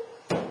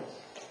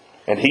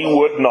 And he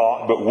would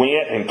not, but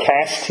went and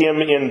cast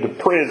him into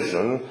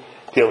prison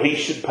till he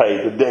should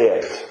pay the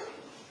debt.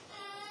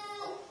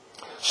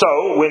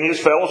 So, when his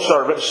fellow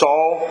servants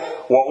saw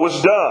what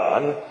was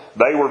done,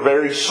 they were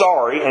very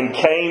sorry, and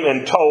came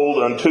and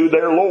told unto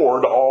their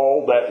Lord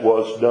all that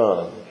was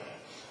done.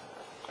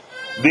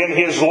 Then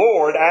his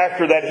Lord,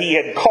 after that he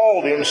had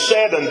called him,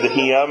 said unto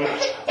him,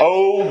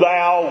 O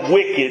thou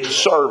wicked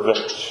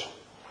servant,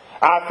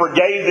 I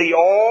forgave thee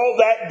all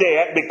that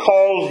debt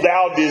because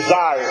thou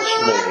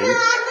desirest me.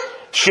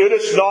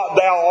 Shouldest not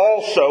thou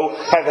also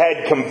have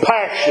had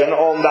compassion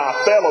on thy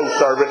fellow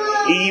servant,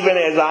 even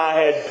as I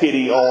had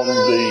pity on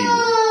thee?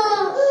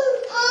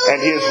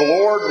 And his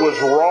Lord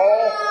was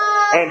wroth,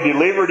 and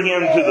delivered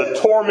him to the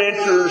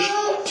tormentors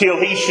till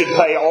he should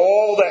pay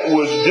all that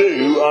was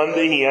due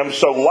unto him.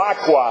 So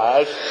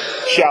likewise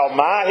shall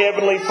my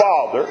heavenly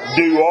Father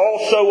do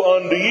also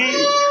unto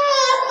you,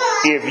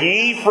 if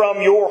ye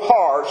from your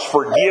hearts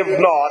forgive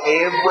not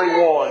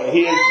every one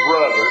his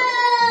brother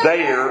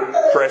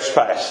their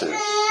trespasses.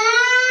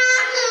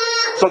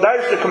 So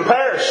there's the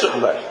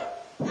comparison there.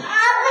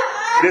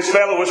 This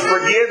fellow was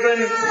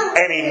forgiven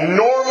an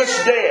enormous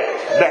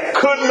debt that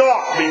could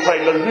not be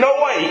paid. There's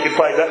no way he could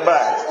pay that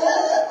back.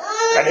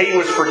 And he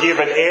was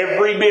forgiven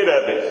every bit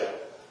of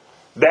it.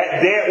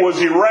 That debt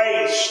was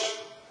erased.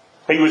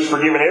 He was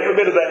forgiven every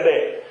bit of that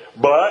debt.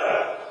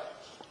 But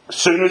as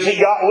soon as he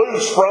got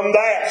loose from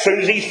that, as soon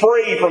as he's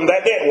free from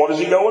that debt, what does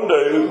he go and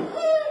do?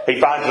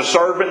 He finds a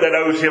servant that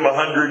owes him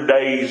 100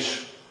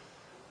 days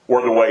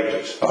worth of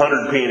wages,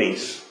 100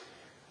 pennies.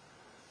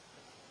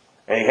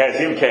 And he has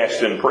him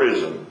cast in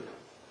prison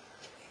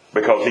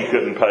because he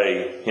couldn't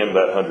pay him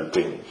that 100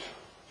 pennies.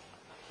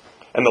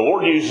 And the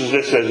Lord uses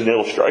this as an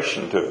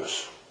illustration to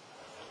us.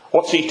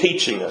 What's He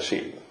teaching us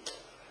here?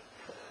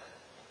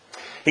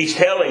 He's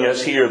telling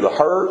us here the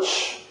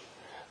hurts,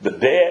 the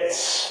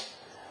debts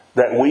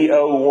that we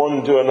owe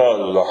one to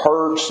another, the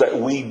hurts that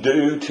we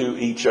do to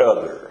each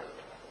other.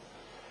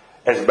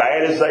 As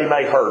bad as they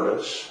may hurt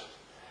us,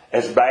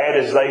 as bad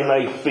as they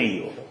may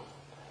feel,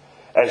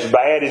 as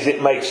bad as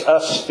it makes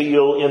us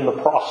feel in the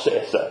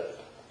process of it,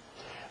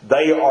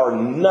 they are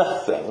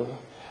nothing.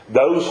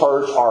 Those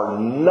hurts are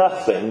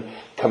nothing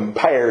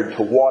compared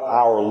to what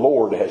our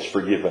Lord has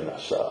forgiven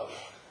us of.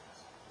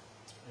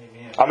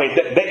 Amen. I mean,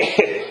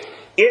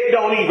 it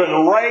don't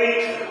even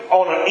rate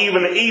on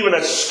even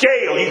a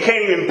scale. You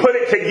can't even put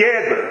it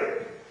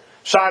together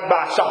side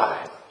by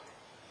side.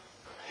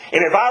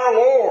 And if our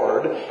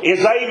Lord is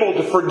able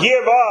to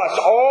forgive us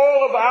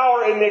all of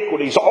our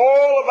iniquities,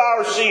 all of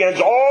our sins,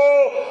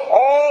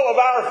 all of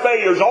our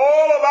failures,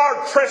 all of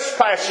our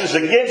trespasses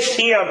against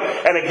Him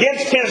and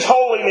against His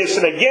holiness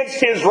and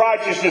against His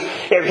righteousness,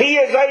 if He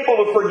is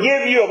able to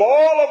forgive you of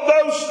all of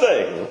those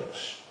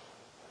things,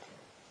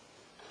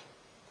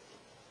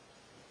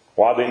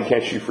 why then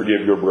can't you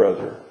forgive your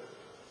brother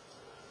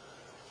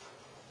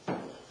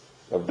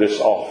of this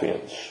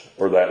offense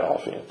or that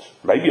offense?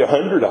 Maybe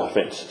 100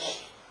 offenses.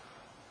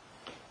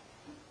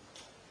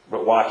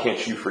 But why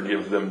can't you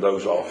forgive them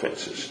those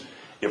offenses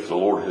if the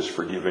Lord has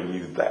forgiven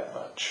you that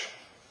much?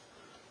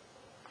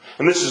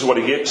 And this is what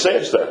He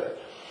says there.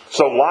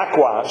 So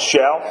likewise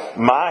shall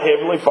my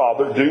heavenly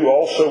Father do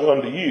also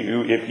unto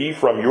you, if ye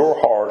from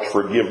your hearts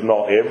forgive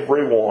not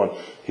every one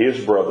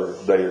his brother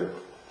their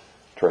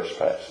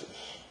trespasses.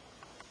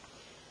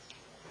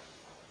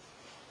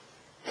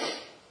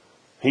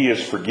 He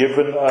has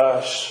forgiven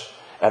us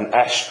an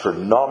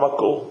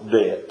astronomical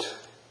debt.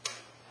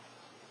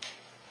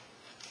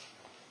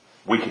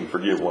 We can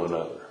forgive one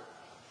another.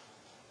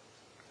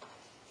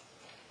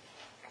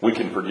 We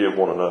can forgive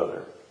one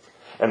another.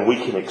 And we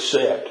can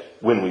accept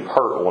when we've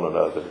hurt one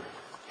another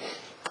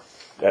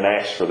and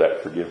ask for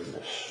that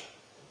forgiveness.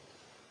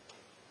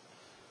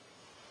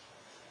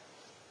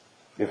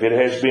 If it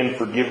has been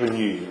forgiven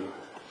you,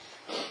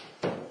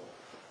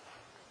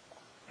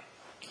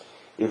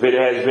 if it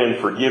has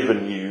been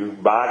forgiven you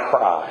by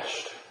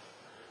Christ,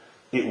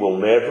 it will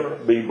never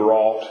be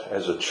brought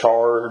as a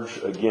charge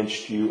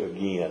against you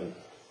again.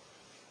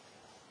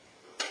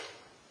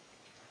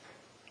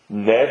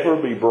 Never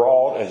be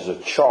brought as a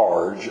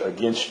charge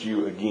against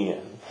you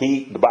again.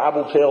 The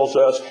Bible tells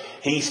us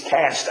He's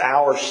cast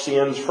our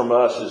sins from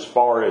us as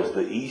far as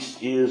the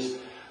east is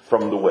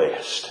from the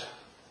west.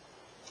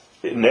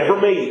 It never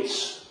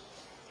meets.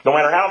 No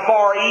matter how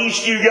far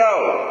east you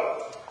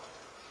go,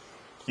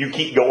 you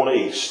keep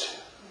going east.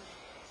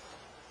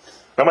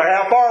 No matter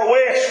how far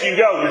west you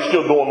go, you're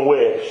still going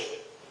west.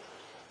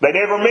 They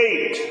never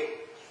meet.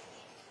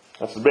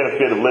 That's the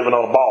benefit of living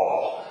on a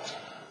ball.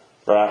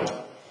 Right?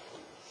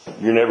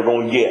 You're never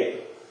going to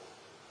get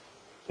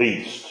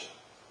east.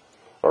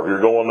 Or if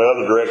you're going the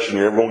other direction,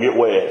 you're never going to get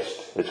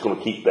west. It's going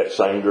to keep that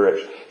same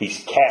direction.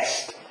 He's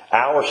cast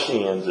our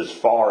sins as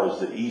far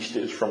as the east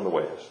is from the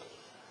west.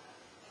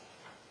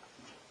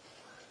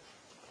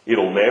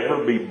 It'll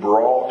never be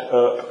brought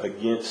up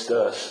against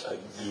us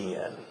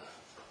again.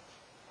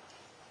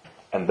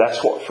 And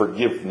that's what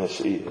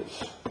forgiveness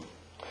is.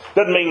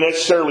 Doesn't mean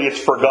necessarily it's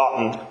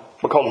forgotten,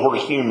 because we're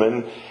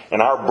human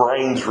and our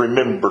brains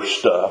remember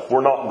stuff.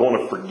 We're not going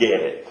to forget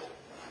it.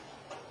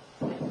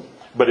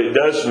 But it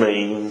does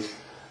mean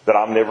that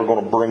I'm never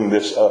going to bring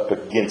this up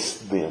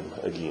against them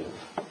again.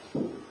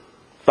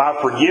 If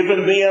I've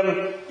forgiven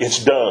them,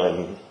 it's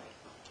done.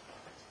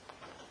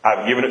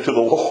 I've given it to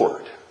the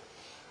Lord.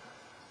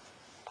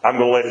 I'm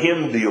going to let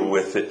Him deal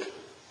with it.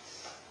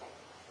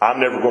 I'm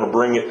never going to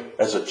bring it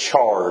as a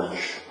charge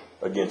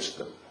against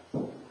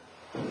them.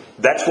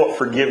 That's what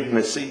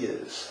forgiveness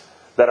is,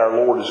 that our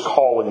Lord is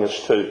calling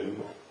us to.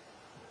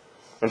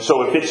 And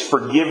so if it's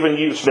forgiven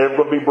you, it's never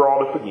going to be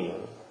brought up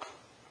again.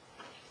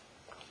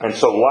 And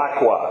so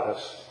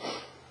likewise,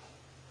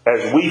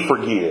 as we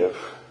forgive,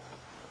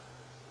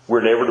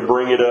 we're never to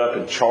bring it up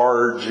and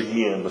charge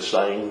again the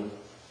same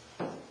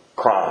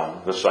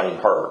crime, the same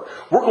hurt.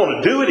 We're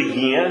going to do it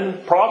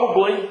again,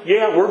 probably.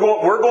 Yeah, we're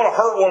going to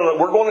hurt one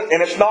another.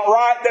 And it's not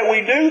right that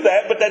we do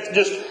that, but that's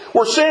just,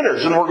 we're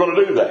sinners and we're going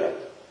to do that.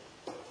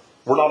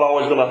 We're not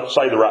always going to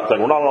say the right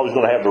thing. We're not always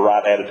going to have the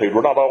right attitude.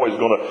 We're not always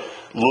going to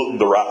look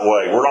the right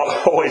way. We're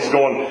not always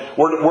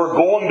we're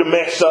going to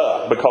mess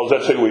up because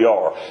that's who we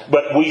are.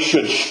 But we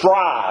should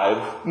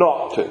strive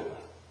not to.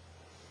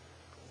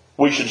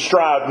 We should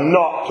strive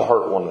not to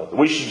hurt one another.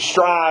 We should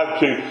strive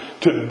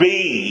to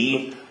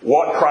be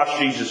what Christ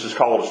Jesus has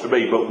called us to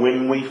be. But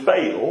when we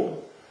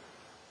fail,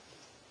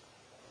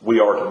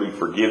 we are to be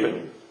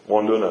forgiving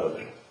one to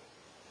another.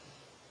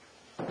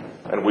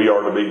 And we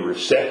are to be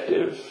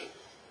receptive.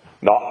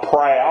 Not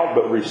proud,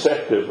 but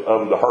receptive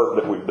of the hurt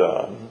that we've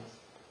done.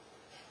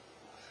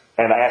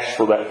 And ask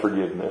for that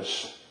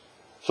forgiveness.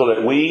 So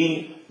that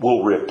we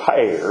will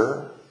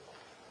repair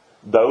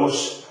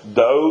those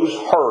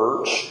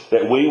hurts,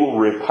 that we will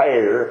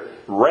repair,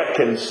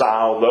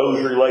 reconcile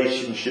those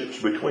relationships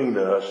between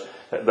us,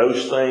 that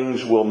those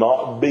things will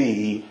not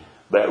be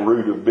that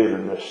root of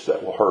bitterness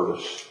that will hurt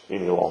us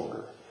any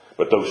longer.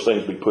 But those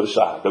things be put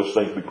aside, those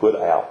things be put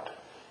out,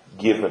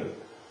 given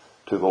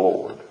to the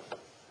Lord.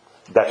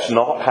 That's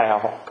not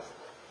how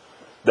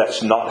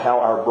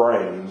our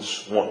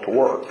brains want to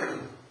work.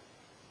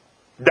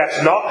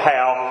 That's not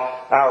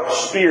how our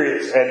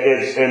spirits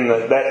and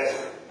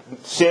that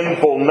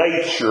sinful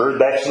nature,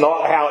 that's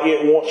not how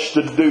it wants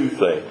to do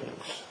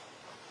things.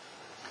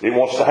 It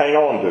wants to hang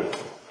on to them.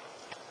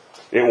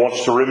 It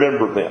wants to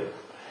remember them.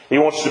 It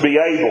wants to be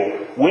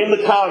able, when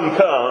the time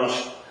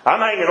comes, I'm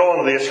hanging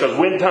on to this because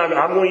when time,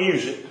 I'm going to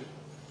use it.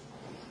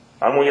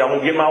 I'm going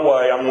to get my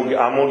way. I'm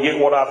going to get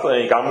what I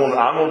think. I'm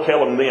going to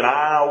tell them then.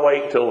 I'll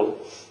wait.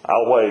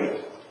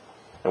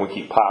 And we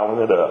keep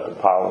piling it up and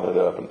piling it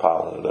up and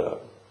piling it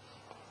up.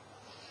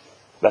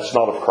 That's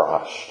not of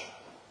Christ.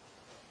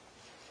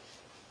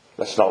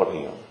 That's not of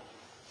Him.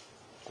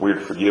 We're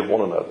to forgive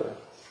one another.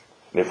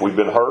 And if we've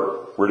been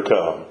hurt, we're to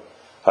come.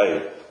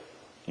 Hey,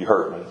 you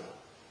hurt me.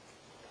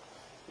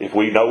 If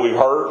we know we've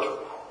hurt,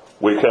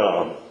 we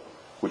come.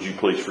 Would you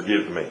please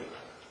forgive me?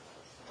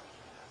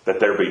 That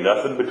there be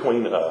nothing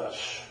between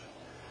us,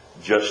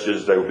 just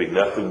as there will be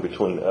nothing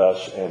between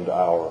us and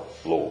our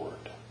Lord.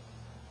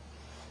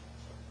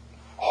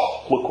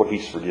 Oh, look what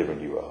He's forgiven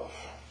you of.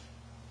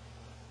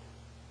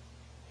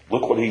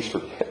 Look what He's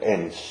forgiven,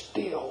 and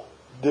still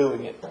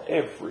doing it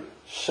every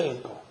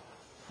single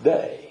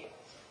day.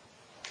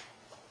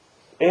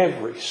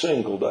 Every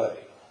single day.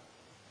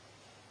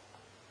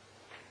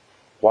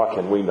 Why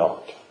can we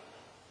not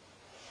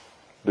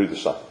do the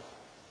same?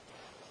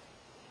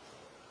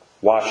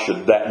 Why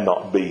should that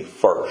not be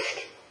first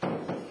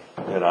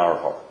in our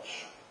hearts?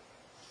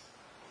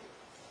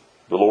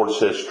 The Lord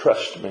says,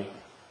 trust me.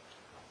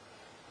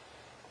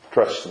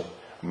 Trust me.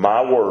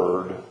 My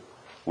word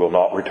will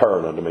not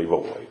return unto me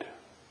void.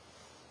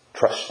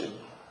 Trust Him.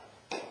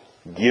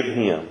 Give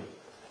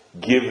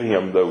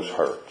Him those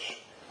hurts.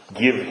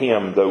 Give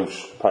Him those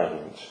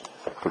pains.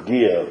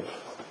 Forgive.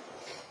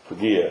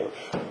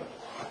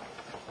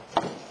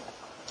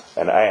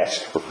 And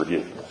ask for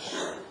forgiveness.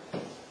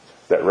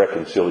 That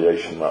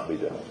reconciliation might be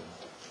done.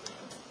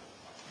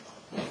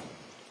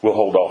 We'll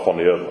hold off on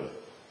the other one.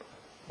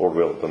 Or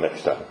we'll the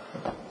next time.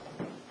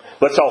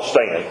 Let's all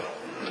stand.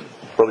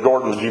 Brother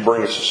Gordon, would you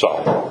bring us a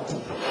song?